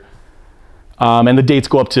future. And the dates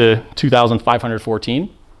go up to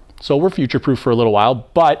 2514. So we're future-proof for a little while,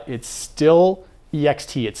 but it's still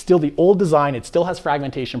ext. It's still the old design. It still has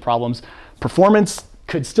fragmentation problems. Performance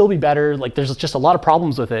could still be better. Like there's just a lot of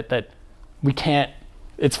problems with it that we can't,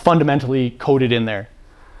 it's fundamentally coded in there.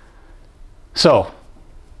 So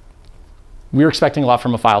we're expecting a lot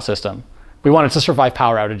from a file system. We want it to survive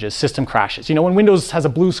power outages, system crashes. You know, when Windows has a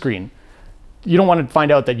blue screen, you don't want to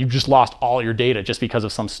find out that you've just lost all your data just because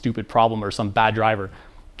of some stupid problem or some bad driver.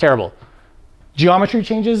 Terrible. Geometry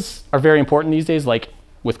changes are very important these days, like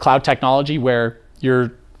with cloud technology where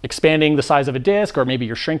you're expanding the size of a disk or maybe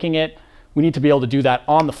you're shrinking it. We need to be able to do that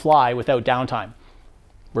on the fly without downtime.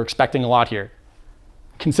 We're expecting a lot here.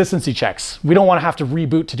 Consistency checks. We don't want to have to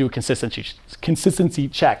reboot to do a consistency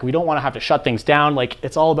check. We don't want to have to shut things down. Like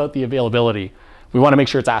it's all about the availability. We want to make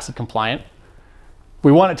sure it's ACID compliant.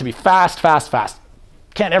 We want it to be fast, fast, fast.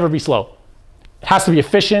 Can't ever be slow. It has to be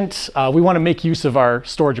efficient. We want to make use of our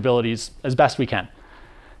storage abilities as best we can.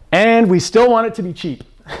 And we still want it to be cheap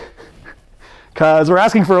because we're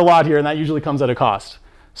asking for a lot here and that usually comes at a cost.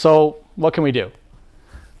 So what can we do?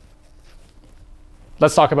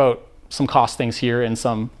 Let's talk about some cost things here and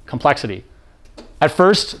some complexity. At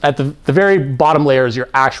first, at the very bottom layer is your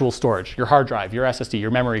actual storage, your hard drive, your SSD,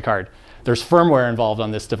 your memory card. There's firmware involved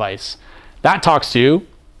on this device. That talks to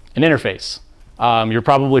an interface. You're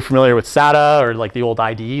probably familiar with SATA or like the old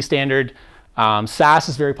IDE standard. SaaS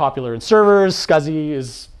is very popular in servers. SCSI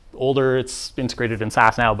is older. It's integrated in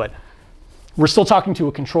SaaS now, but we're still talking to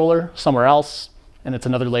a controller somewhere else, and it's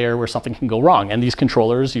another layer where something can go wrong. And these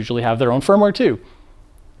controllers usually have their own firmware too.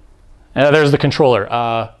 There's the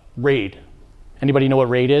controller, RAID. Anybody know what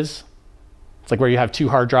RAID is? It's like where you have two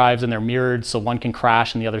hard drives and they're mirrored so one can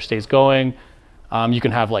crash and the other stays going. You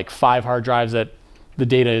can have like 5 hard drives that the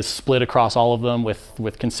data is split across all of them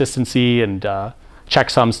with consistency and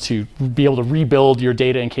checksums to be able to rebuild your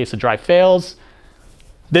data in case the drive fails.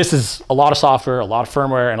 This is a lot of software, a lot of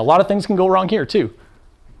firmware, and a lot of things can go wrong here too.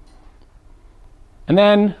 And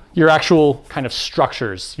then your actual kind of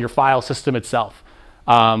structures, your file system itself.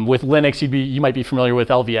 With Linux, you might be familiar with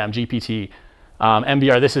LVM, GPT,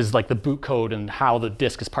 MBR. This is like the boot code and how the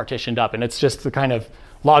disk is partitioned up. And it's just the kind of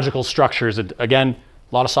logical structures. And again,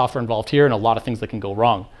 a lot of software involved here and a lot of things that can go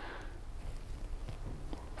wrong.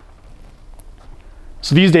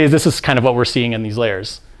 So these days, this is kind of what we're seeing in these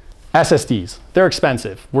layers. SSDs, they're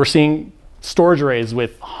expensive. We're seeing storage arrays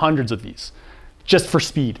with hundreds of these just for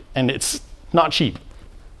speed. And it's not cheap.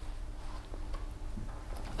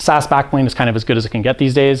 SaaS backplane is kind of as good as it can get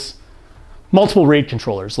these days. Multiple RAID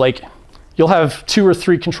controllers. Like you'll have 2 or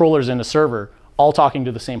 3 controllers in a server all talking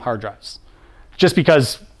to the same hard drives. Just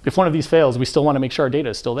because if one of these fails, we still want to make sure our data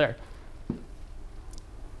is still there.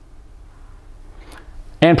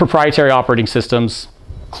 And proprietary operating systems,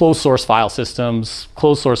 closed source file systems,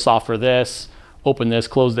 closed source software this, open this,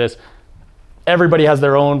 close this. Everybody has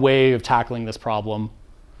their own way of tackling this problem.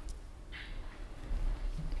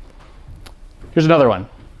 Here's another one.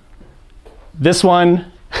 This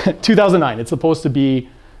one, 2009, it's supposed to be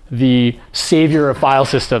the savior of file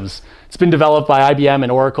systems. It's been developed by IBM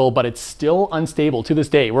and Oracle, but it's still unstable to this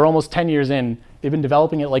day. We're almost 10 years in. They've been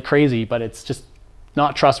developing it like crazy, but it's just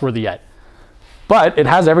not trustworthy yet. But it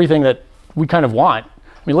has everything that we kind of want.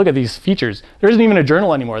 I mean, look at these features. There isn't even a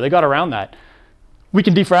journal anymore. They got around that. We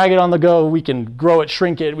can defrag it on the go. We can grow it,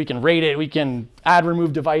 shrink it. We can rate it. We can add,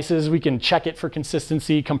 remove devices. We can check it for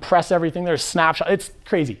consistency, compress everything. There's snapshots. It's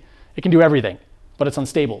crazy. It can do everything, but it's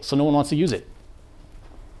unstable, so no one wants to use it.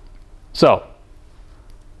 So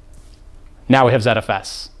Now we have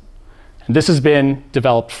ZFS. And this has been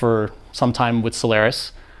developed for some time with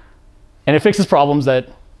Solaris. And it fixes problems that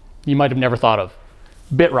you might have never thought of.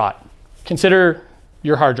 Bit rot. Consider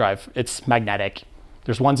your hard drive. It's magnetic.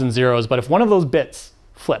 There's ones and zeros, but if one of those bits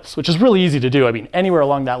flips, which is really easy to do, I mean, anywhere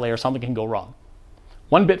along that layer, something can go wrong.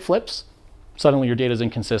 One bit flips, suddenly your data is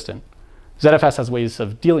inconsistent. ZFS has ways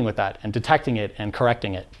of dealing with that and detecting it and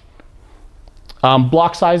correcting it.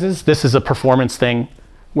 Block sizes, this is a performance thing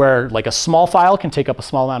where like a small file can take up a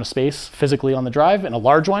small amount of space physically on the drive, and a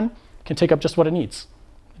large one can take up just what it needs.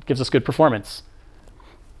 It gives us good performance.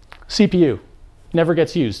 CPU, never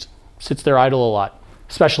gets used, sits there idle a lot,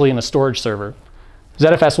 especially in a storage server.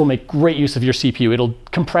 ZFS will make great use of your CPU. It'll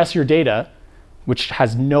compress your data, which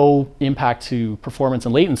has no impact to performance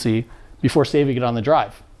and latency, before saving it on the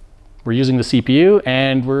drive. We're using the CPU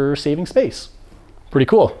and we're saving space. Pretty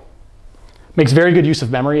cool. Makes very good use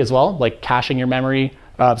of memory as well, like caching your memory,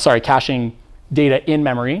 caching data in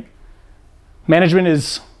memory. Management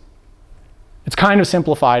it's kind of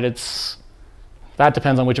simplified. That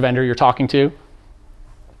depends on which vendor you're talking to.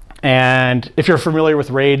 And if you're familiar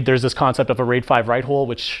with RAID, there's this concept of a RAID 5 write hole,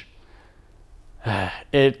 which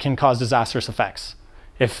it can cause disastrous effects.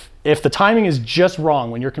 If the timing is just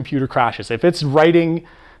wrong when your computer crashes, if it's writing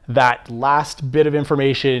that last bit of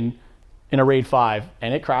information in a RAID 5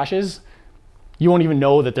 and it crashes, you won't even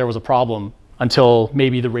know that there was a problem until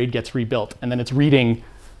maybe the RAID gets rebuilt. And then it's reading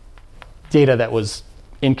data that was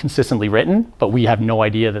inconsistently written, but we have no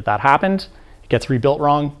idea that that happened. It gets rebuilt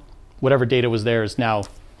wrong. Whatever data was there is now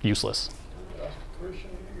useless.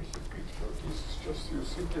 It's just you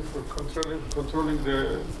simply for controlling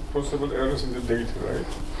the possible errors in the data, right?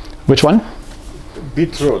 Which one?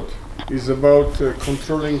 Bitrot is about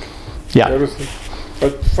controlling errors.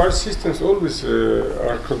 But file systems always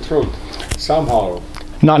are controlled somehow.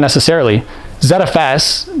 Not necessarily.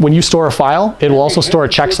 ZFS, when you store a file, it will also store a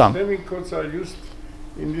checksum. Naming codes are used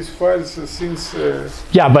in these files since...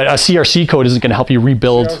 yeah, but a CRC code isn't going to help you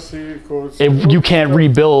rebuild. CRC codes. You can't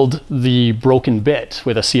rebuild the broken bit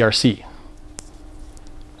with a CRC.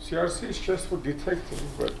 CRC is just for detecting,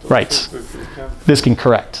 but right. This can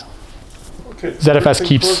correct. Okay. ZFS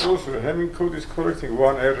keeps... Naming code is correcting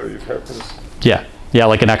one error if happens. Yeah,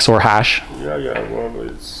 like an XOR hash. Yeah, well,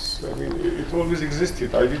 it always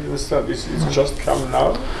existed. I didn't understand. It's just come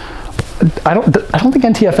now? I don't think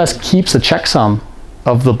NTFS keeps a checksum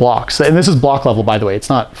of the blocks. And this is block level, by the way. It's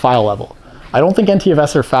not file level. I don't think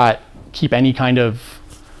NTFS or FAT keep any kind of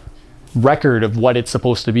record of what it's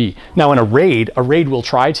supposed to be. Now, in a RAID will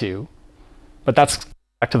try to, but that's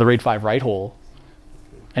back to the RAID 5 write hole.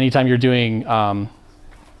 Anytime you're doing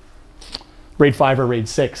RAID 5 or RAID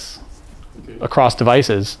 6 across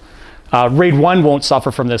devices, RAID 1 won't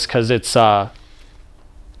suffer from this because it's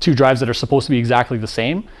two drives that are supposed to be exactly the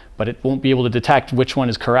same, but it won't be able to detect which one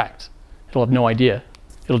is correct. It'll have no idea.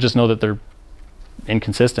 It'll just know that they're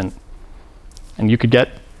inconsistent. And you could get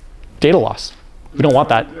data loss. We don't want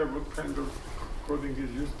that. Yeah, what kind of coding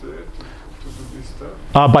is used to do this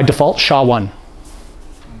stuff? By default, SHA-1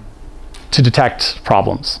 to detect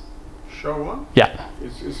problems. SHA-1? Yeah.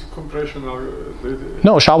 It's a compression algorithm.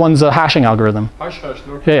 No, SHA-1's a hashing algorithm. Hash,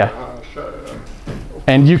 no. Yeah.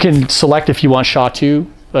 And you can select if you want SHA-2,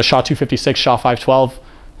 SHA-256, SHA-512.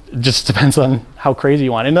 It just depends on how crazy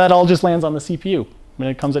you want. And that all just lands on the CPU. I mean,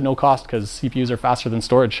 it comes at no cost because CPUs are faster than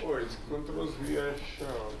storage. Oh, it's controls via SHA.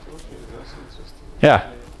 Okay, that's interesting.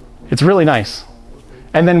 Yeah, it's really nice.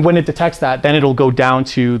 And then when it detects that, then it'll go down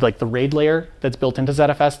to like the RAID layer that's built into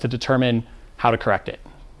ZFS to determine how to correct it.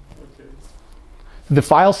 Okay. The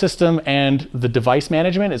file system and the device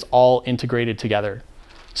management is all integrated together.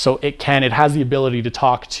 So it has the ability to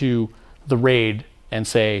talk to the RAID and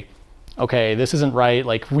say, okay, this isn't right.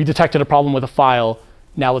 Like, we detected a problem with a file.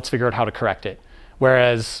 Now let's figure out how to correct it.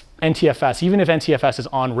 Whereas NTFS, even if NTFS is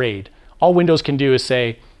on RAID, all Windows can do is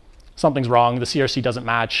say, something's wrong, the CRC doesn't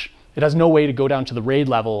match. It has no way to go down to the RAID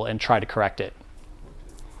level and try to correct it.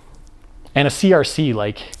 And a CRC,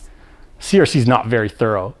 CRC is not very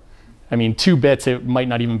thorough. I mean, 2 bits, it might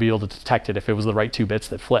not even be able to detect it if it was the right 2 bits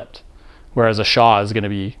that flipped. Whereas a SHA is going to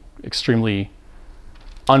be extremely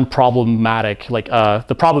unproblematic.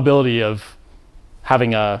 The probability of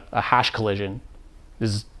having a hash collision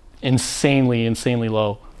is insanely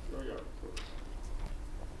low.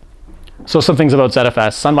 So some things about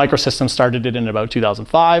ZFS. Sun Microsystems started it in about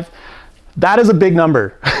 2005. That is a big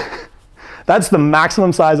number. That's the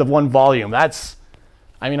maximum size of one volume.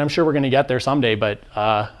 I'm sure we're going to get there someday, but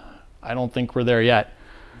I don't think we're there yet.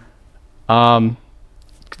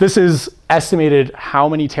 This is estimated how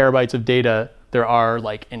many terabytes of data there are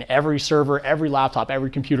in every server, every laptop,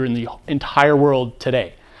 every computer in the entire world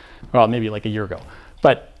today. Well, maybe like a year ago.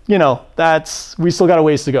 But you know, we still got a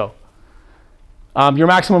ways to go. Your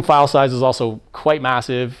maximum file size is also quite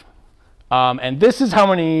massive. And this is how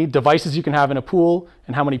many devices you can have in a pool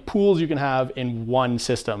and how many pools you can have in one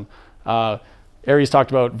system. Aries talked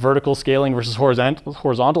about vertical scaling versus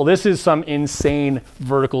horizontal. This is some insane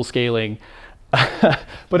vertical scaling.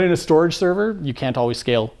 But in a storage server, you can't always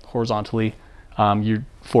scale horizontally. You're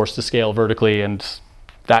forced to scale vertically, and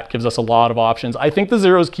that gives us a lot of options. I think the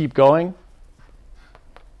zeros keep going.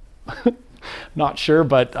 Not sure,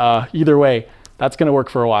 but either way, that's going to work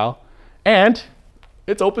for a while. And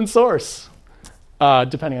it's open source,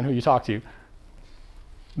 depending on who you talk to.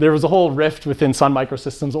 There was a whole rift within Sun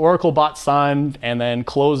Microsystems. Oracle bought Sun and then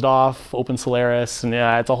closed off Open Solaris, and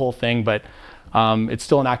yeah, it's a whole thing, but it's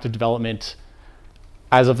still in active development.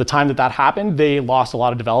 As of the time that happened, they lost a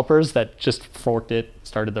lot of developers that just forked it,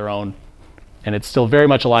 started their own, and it's still very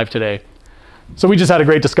much alive today. So we just had a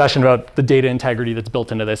great discussion about the data integrity that's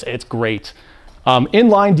built into this. It's great.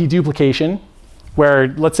 Inline deduplication, where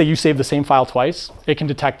let's say you save the same file twice, it can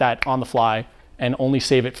detect that on the fly and only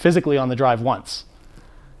save it physically on the drive once.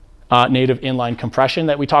 Native inline compression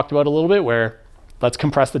that we talked about a little bit, where let's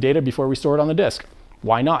compress the data before we store it on the disk.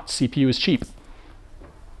 Why not? CPU is cheap.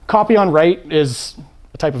 Copy on write is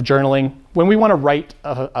a type of journaling. When we want to write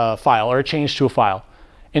a file or a change to a file,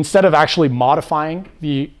 instead of actually modifying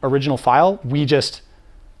the original file, we just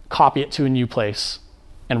copy it to a new place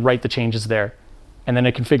and write the changes there. And then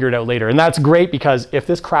it can figure it out later. And that's great because if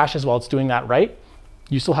this crashes while it's doing that write,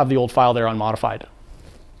 you still have the old file there unmodified.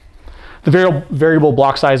 The variable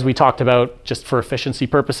block size we talked about just for efficiency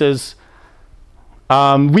purposes.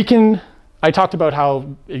 I talked about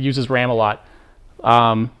how it uses RAM a lot.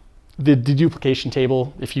 The deduplication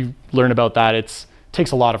table, if you learn about that, it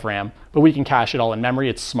takes a lot of RAM, but we can cache it all in memory.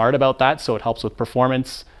 It's smart about that, so it helps with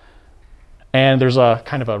performance. And there's a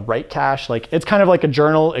kind of a write cache. It's kind of like a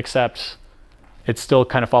journal, except it's still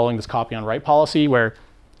kind of following this copy on write policy where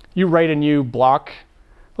you write a new block.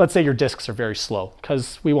 Let's say your disks are very slow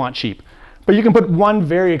because we want cheap. But you can put one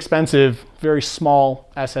very expensive, very small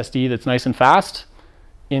SSD that's nice and fast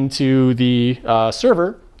into the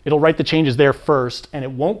server. It'll write the changes there first, and it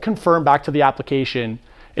won't confirm back to the application.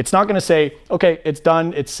 It's not going to say, OK, it's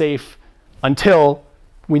done, it's safe, until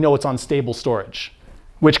we know it's on stable storage,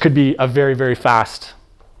 which could be a very, very fast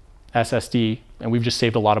SSD, and we've just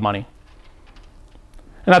saved a lot of money.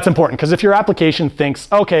 And that's important, because if your application thinks,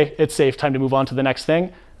 OK, it's safe, time to move on to the next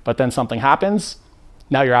thing, but then something happens,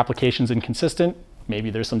 now your application's inconsistent, maybe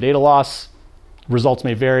there's some data loss, results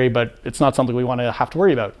may vary, but it's not something we want to have to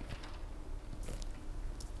worry about.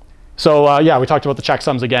 So yeah, we talked about the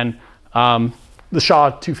checksums again. The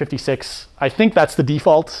SHA-256, I think that's the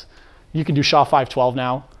default. You can do SHA-512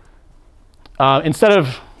 now. Instead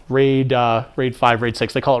of RAID 5, RAID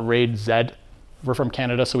 6, they call it RAID Z. We're from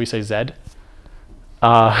Canada, so we say Z.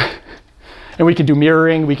 And we can do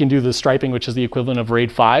mirroring. We can do the striping, which is the equivalent of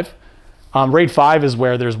RAID 5. RAID 5 is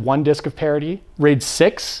where there's one disk of parity. RAID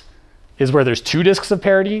 6 is where there's 2 disks of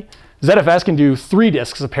parity. ZFS can do 3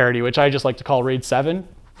 disks of parity, which I just like to call RAID 7.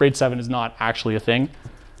 RAID 7 is not actually a thing.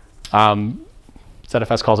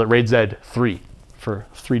 ZFS calls it RAID Z3 for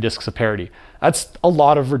 3 disks of parity. That's a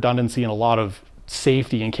lot of redundancy and a lot of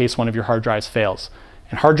safety in case one of your hard drives fails.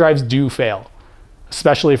 And hard drives do fail,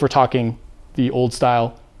 especially if we're talking the old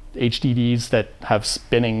style HDDs that have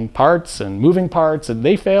spinning parts and moving parts, and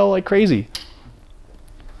they fail like crazy.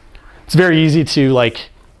 It's very easy to,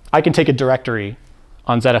 I can take a directory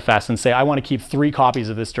on ZFS and say, I want to keep 3 copies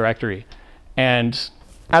of this directory. And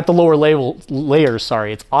at the lower layers,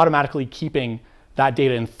 it's automatically keeping that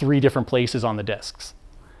data in 3 different places on the disks.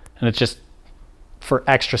 And it's just for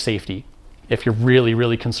extra safety if you're really,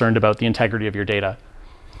 really concerned about the integrity of your data.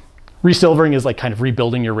 Resilvering is kind of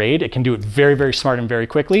rebuilding your RAID. It can do it very, very smart and very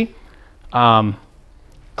quickly.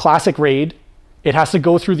 Classic RAID, it has to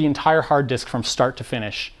go through the entire hard disk from start to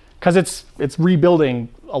finish because it's rebuilding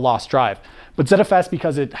a lost drive. But ZFS,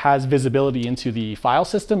 because it has visibility into the file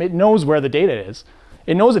system, it knows where the data is.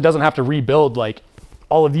 It knows it doesn't have to rebuild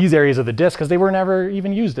all of these areas of the disk because they were never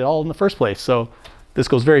even used at all in the first place. So this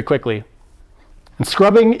goes very quickly. And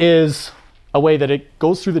scrubbing is a way that it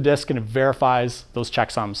goes through the disk and it verifies those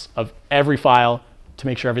checksums of every file to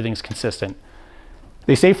make sure everything's consistent.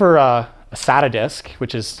 They say for a SATA disk,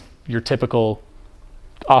 which is your typical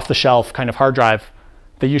off-the-shelf kind of hard drive,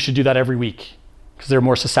 that you should do that every week because they're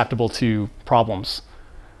more susceptible to problems.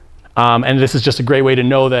 And this is just a great way to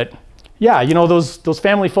know that, yeah, those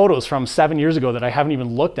family photos from 7 years ago that I haven't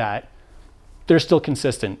even looked at, they're still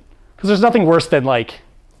consistent. Because there's nothing worse than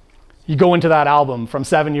you go into that album from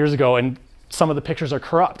 7 years ago and some of the pictures are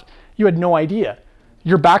corrupt. You had no idea.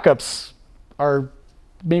 your backups are,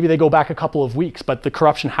 maybe they go back a couple of weeks, but the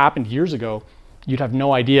corruption happened years ago. You'd have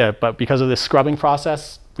no idea. But because of this scrubbing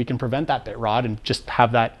process, we can prevent that bit rot and just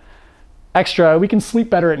have that extra. We can sleep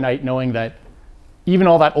better at night knowing that even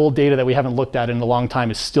all that old data that we haven't looked at in a long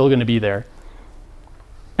time is still going to be there.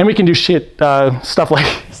 And we can do stuff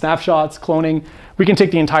like snapshots, cloning. We can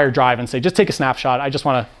take the entire drive and say, just take a snapshot. I just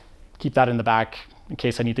want to keep that in the back in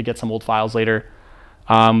case I need to get some old files later.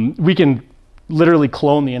 We can literally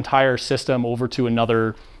clone the entire system over to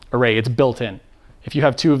another array. It's built in. If you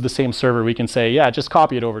have two of the same server, we can say, yeah, just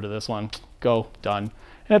copy it over to this one. Go, done.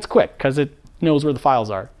 And it's quick because it knows where the files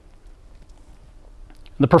are.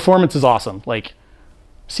 The performance is awesome. Like,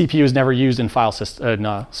 CPU is never used in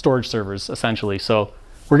storage servers, essentially. So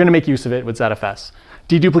we're going to make use of it with ZFS.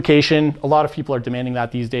 Deduplication, a lot of people are demanding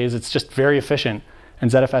that these days. It's just very efficient, and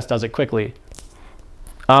ZFS does it quickly.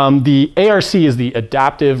 The ARC is the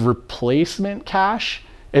adaptive replacement cache.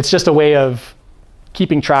 It's just a way of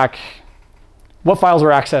keeping track what files were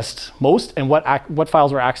accessed most and what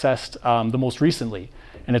files were accessed the most recently.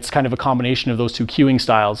 And it's kind of a combination of those two queuing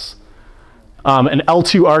styles. An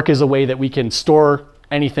L2 ARC is a way that we can store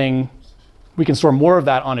anything. We can store more of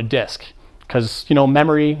that on a disk because, you know,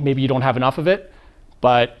 memory, maybe you don't have enough of it,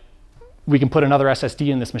 but we can put another SSD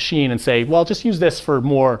in this machine and say, well, just use this for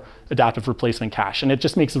more adaptive replacement cache. And it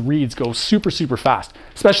just makes the reads go super, super fast,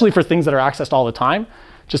 especially for things that are accessed all the time.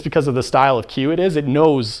 Just because of the style of queue it is, it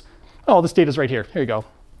knows, oh, this data's right here. Here you go.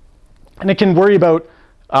 And it can worry about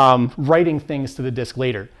writing things to the disk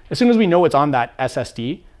later. As soon as we know it's on that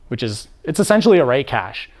SSD, which is, it's essentially a write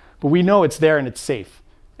cache, but we know it's there and it's safe.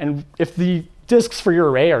 And if the disks for your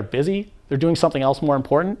array are busy, they're doing something else more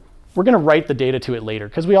important, we're going to write the data to it later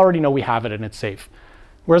because we already know we have it and it's safe.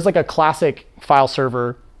 Whereas like a classic file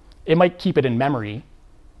server, it might keep it in memory,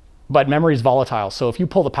 but memory is volatile. So if you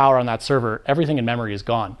pull the power on that server, everything in memory is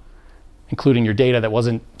gone, including your data that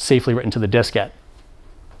wasn't safely written to the disk yet.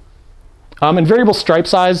 And variable stripe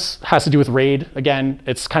size has to do with RAID. Again,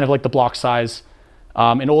 it's kind of like the block size.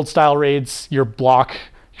 In old style RAIDs, your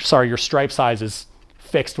stripe size is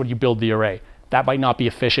fixed when you build the array. That might not be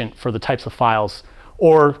efficient for the types of files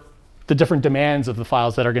or the different demands of the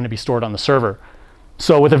files that are going to be stored on the server.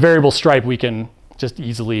 So with a variable stripe, we can just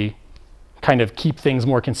easily kind of keep things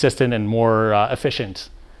more consistent and more efficient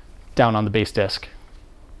down on the base disk.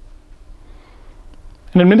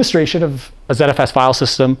 An administration of a ZFS file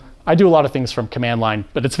system, I do a lot of things from command line,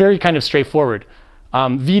 but it's very kind of straightforward.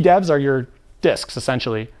 VDEVs are your disks,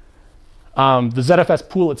 essentially. The ZFS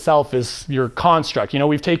pool itself is your construct. You know,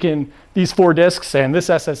 we've taken these 4 disks and this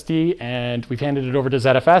SSD and we've handed it over to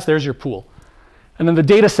ZFS. There's your pool. And then the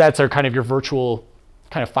data sets are kind of your virtual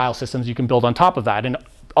kind of file systems you can build on top of that. And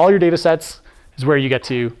all your data sets is where you get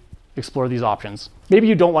to explore these options. Maybe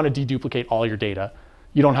you don't want to deduplicate all your data.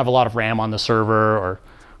 You don't have a lot of RAM on the server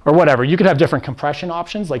or whatever. You could have different compression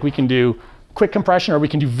options. Like we can do quick compression or we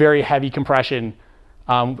can do very heavy compression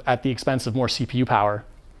at the expense of more CPU power.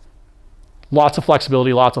 Lots of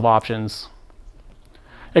flexibility, lots of options.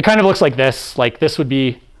 It kind of looks like this. Like this would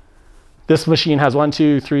be, this machine has 1,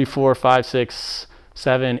 2, 3, 4, 5, 6,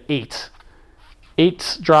 7, 8.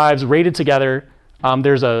 8 drives rated together.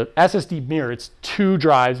 There's a SSD mirror. It's 2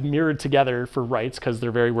 drives mirrored together for writes because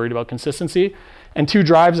they're very worried about consistency, and 2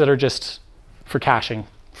 drives that are just for caching,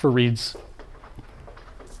 for reads.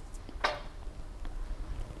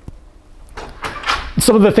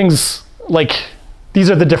 Some of the things, like these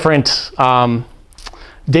are the different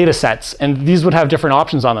data sets, and these would have different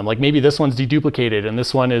options on them. Like maybe this one's deduplicated and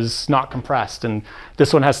this one is not compressed, and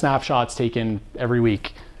this one has snapshots taken every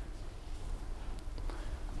week.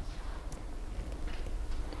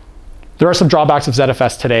 There are some drawbacks of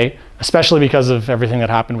ZFS today, especially because of everything that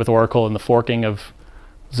happened with Oracle and the forking of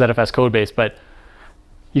ZFS codebase, but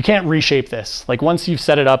you can't reshape this. Like once you've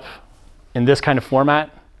set it up in this kind of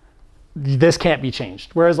format, this can't be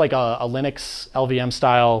changed. Whereas like a Linux LVM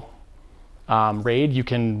style RAID, you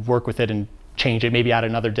can work with it and change it, maybe add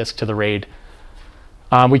another disk to the RAID.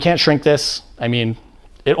 We can't shrink this. I mean,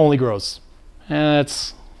 it only grows. And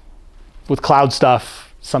it's, with cloud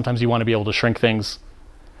stuff, sometimes you want to be able to shrink things.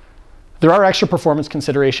 There are extra performance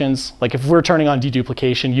considerations. Like if we're turning on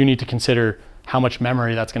deduplication, you need to consider how much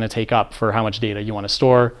memory that's going to take up for how much data you want to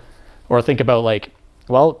store. Or think about like,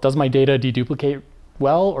 well, does my data deduplicate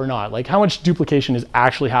well or not? Like how much duplication is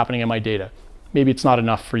actually happening in my data? Maybe it's not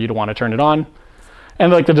enough for you to want to turn it on.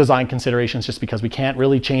 And like the design considerations, just because we can't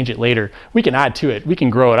really change it later. We can add to it, we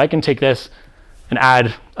can grow it. I can take this and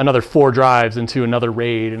add another 4 drives into another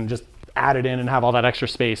RAID and just add it in and have all that extra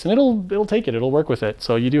space. And it'll take it, it'll work with it.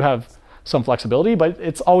 So you do have some flexibility, but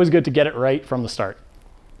it's always good to get it right from the start.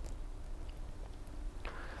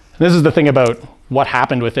 This is the thing about what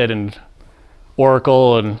happened with it and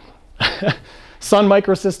Oracle and Sun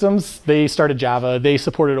Microsystems. They started Java. They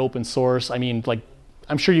supported open source. I mean, like,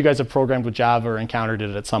 I'm sure you guys have programmed with Java or encountered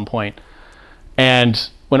it at some point. And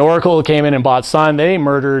when Oracle came in and bought Sun, they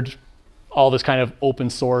murdered all this kind of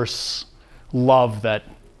open source love that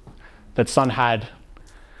Sun had.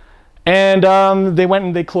 And they went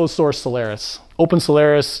and they closed source Solaris. Open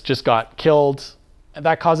Solaris just got killed. And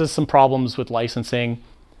that causes some problems with licensing.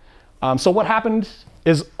 So what happened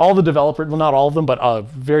is all the developers, well, not all of them, but a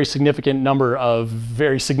very significant number of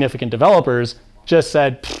very significant developers just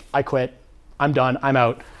said, I quit, I'm done, I'm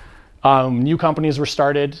out. New companies were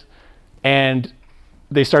started, and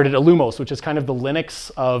they started Illumos, which is kind of the Linux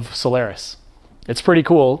of Solaris. It's pretty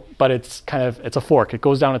cool, but it's a fork. It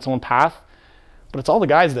goes down its own path, but it's all the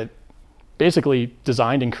guys that basically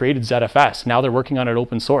designed and created ZFS. Now they're working on it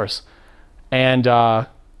open source. And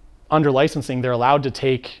under licensing, they're allowed to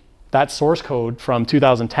take that source code from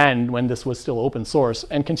 2010, when this was still open source,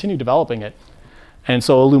 and continue developing it. And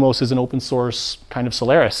so Illumos is an open source kind of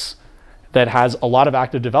Solaris that has a lot of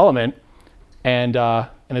active development. And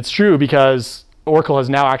it's true because Oracle has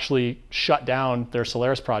now actually shut down their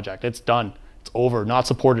Solaris project. It's done. It's over, not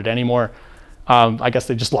supported anymore. I guess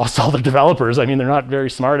they just lost all their developers. I mean, they're not very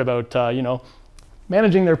smart about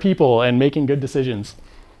managing their people and making good decisions.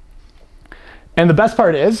 And the best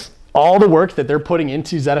part is, all the work that they're putting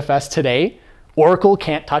into ZFS today, Oracle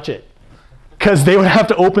can't touch it, because they would have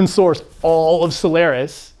to open source all of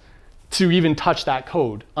Solaris to even touch that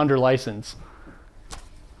code under license.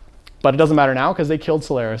 But it doesn't matter now because they killed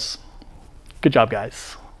Solaris. Good job,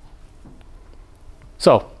 guys.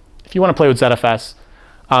 So if you want to play with ZFS,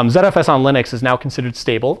 ZFS on Linux is now considered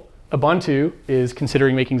stable. Ubuntu is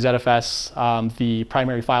considering making ZFS the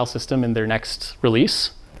primary file system in their next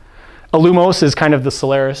release. Illumos is kind of the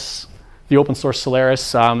Solaris, the open source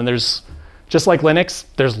Solaris, and there's, just like Linux,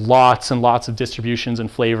 there's lots and lots of distributions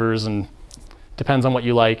and flavors, and depends on what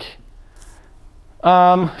you like.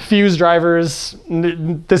 Fuse drivers,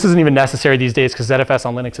 this isn't even necessary these days because ZFS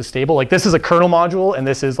on Linux is stable. Like, this is a kernel module, and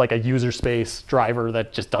this is like a user space driver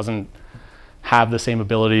that just doesn't have the same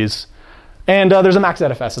abilities. And there's a Mac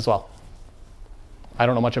ZFS as well. I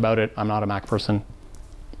don't know much about it. I'm not a Mac person.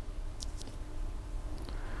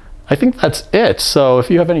 I think that's it. So if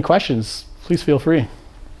you have any questions, please feel free.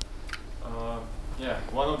 Yeah,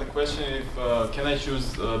 one of the questions is, can I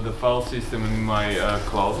choose the file system in my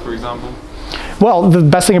cloud, for example? Well, the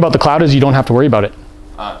best thing about the cloud is you don't have to worry about it.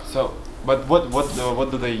 But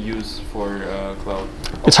what do they use for cloud?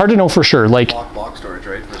 It's hard to know for sure. Like block storage,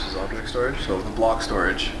 right, versus object storage. So the block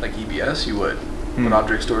storage, like EBS, you would. But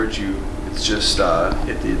object storage, it's just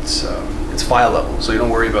it's file level, so you don't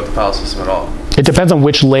worry about the file system at all. It depends on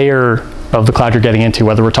which layer of the cloud you're getting into,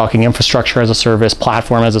 whether we're talking infrastructure as a service,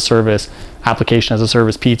 platform as a service, application as a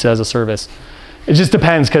service, pizza as a service. It just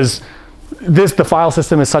depends, because the file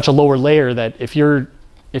system is such a lower layer that if you're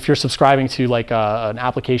subscribing to like an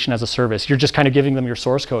application as a service, you're just kind of giving them your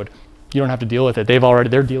source code. You don't have to deal with it.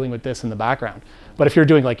 They're dealing with this in the background. But if you're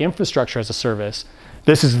doing like infrastructure as a service,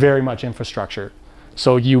 this is very much infrastructure.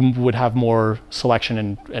 So you would have more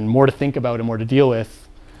selection and more to think about and more to deal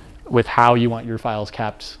with how you want your files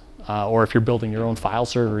kept, or if you're building your own file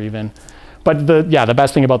server even. But the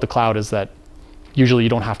best thing about the cloud is that usually you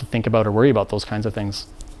don't have to think about or worry about those kinds of things.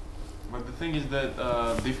 But the thing is that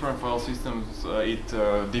different file systems eat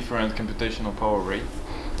different computational power, right?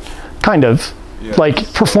 Kind of. Yeah.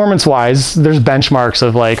 Like performance-wise, there's benchmarks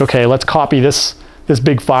of like, okay, let's copy this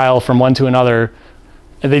big file from one to another.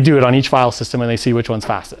 And they do it on each file system and they see which one's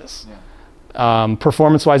fastest. Yeah.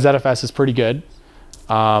 Performance-wise, ZFS is pretty good.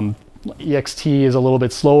 EXT is a little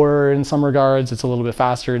bit slower in some regards. It's a little bit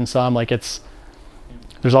faster in some. Like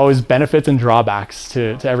there's always benefits and drawbacks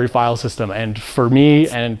to every file system. And for me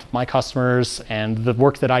and my customers and the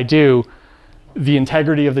work that I do, the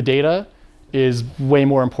integrity of the data is way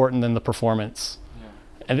more important than the performance. Yeah.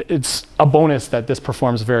 And it's a bonus that this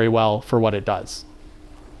performs very well for what it does.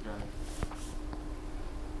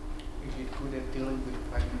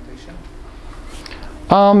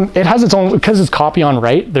 It has its own, because it's copy on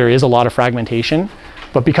write, there is a lot of fragmentation.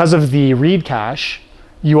 But because of the read cache,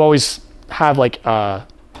 you always have like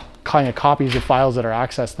kind of copies of files that are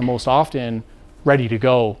accessed the most often ready to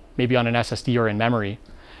go, maybe on an SSD or in memory.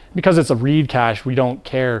 Because it's a read cache, we don't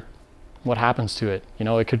care what happens to it. You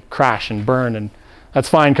know, it could crash and burn, and that's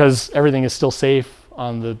fine because everything is still safe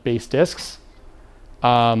on the base disks.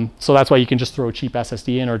 So that's why you can just throw a cheap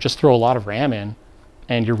SSD in or just throw a lot of RAM in,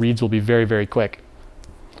 and your reads will be very, very quick.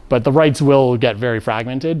 But the writes will get very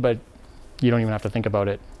fragmented, but you don't even have to think about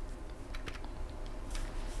it.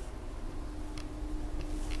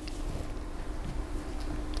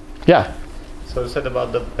 Yeah. So you said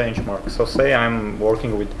about the benchmark. So say I'm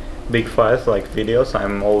working with big files like videos,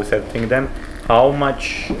 I'm always editing them. How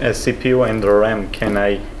much CPU and RAM can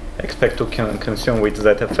I expect to consume with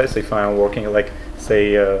ZFS if I'm working like,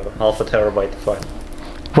 say, half a terabyte file?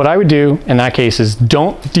 What I would do in that case is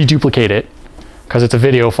don't deduplicate it, because it's a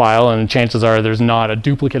video file and chances are there's not a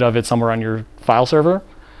duplicate of it somewhere on your file server.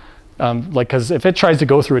 Because if it tries to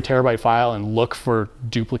go through a terabyte file and look for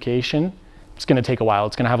duplication, it's going to take a while.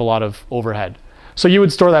 It's going to have a lot of overhead. So you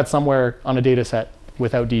would store that somewhere on a data set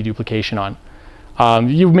without deduplication on.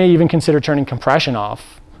 You may even consider turning compression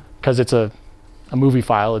off, because it's a movie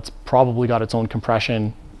file. It's probably got its own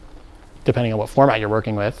compression depending on what format you're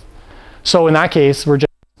working with. So in that case, we're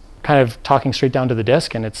just kind of talking straight down to the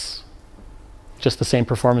disk, and it's just the same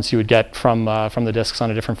performance you would get from the disks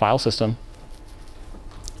on a different file system.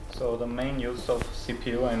 So the main use of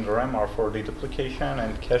CPU and RAM are for deduplication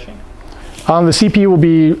and caching? The CPU will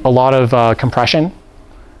be a lot of compression.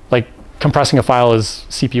 Like compressing a file is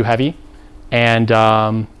CPU heavy, and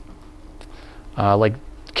like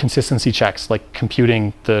consistency checks, like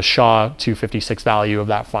computing the SHA-256 value of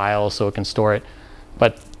that file so it can store it.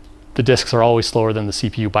 But the disks are always slower than the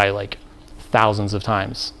CPU by like thousands of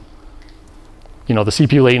times. You know, the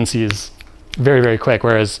CPU latency is very, very quick,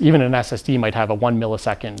 whereas even an SSD might have a 1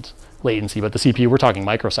 millisecond latency, but the CPU, we're talking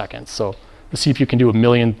microseconds. So the CPU can do a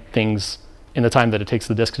million things in the time that it takes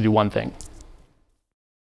the disk to do one thing.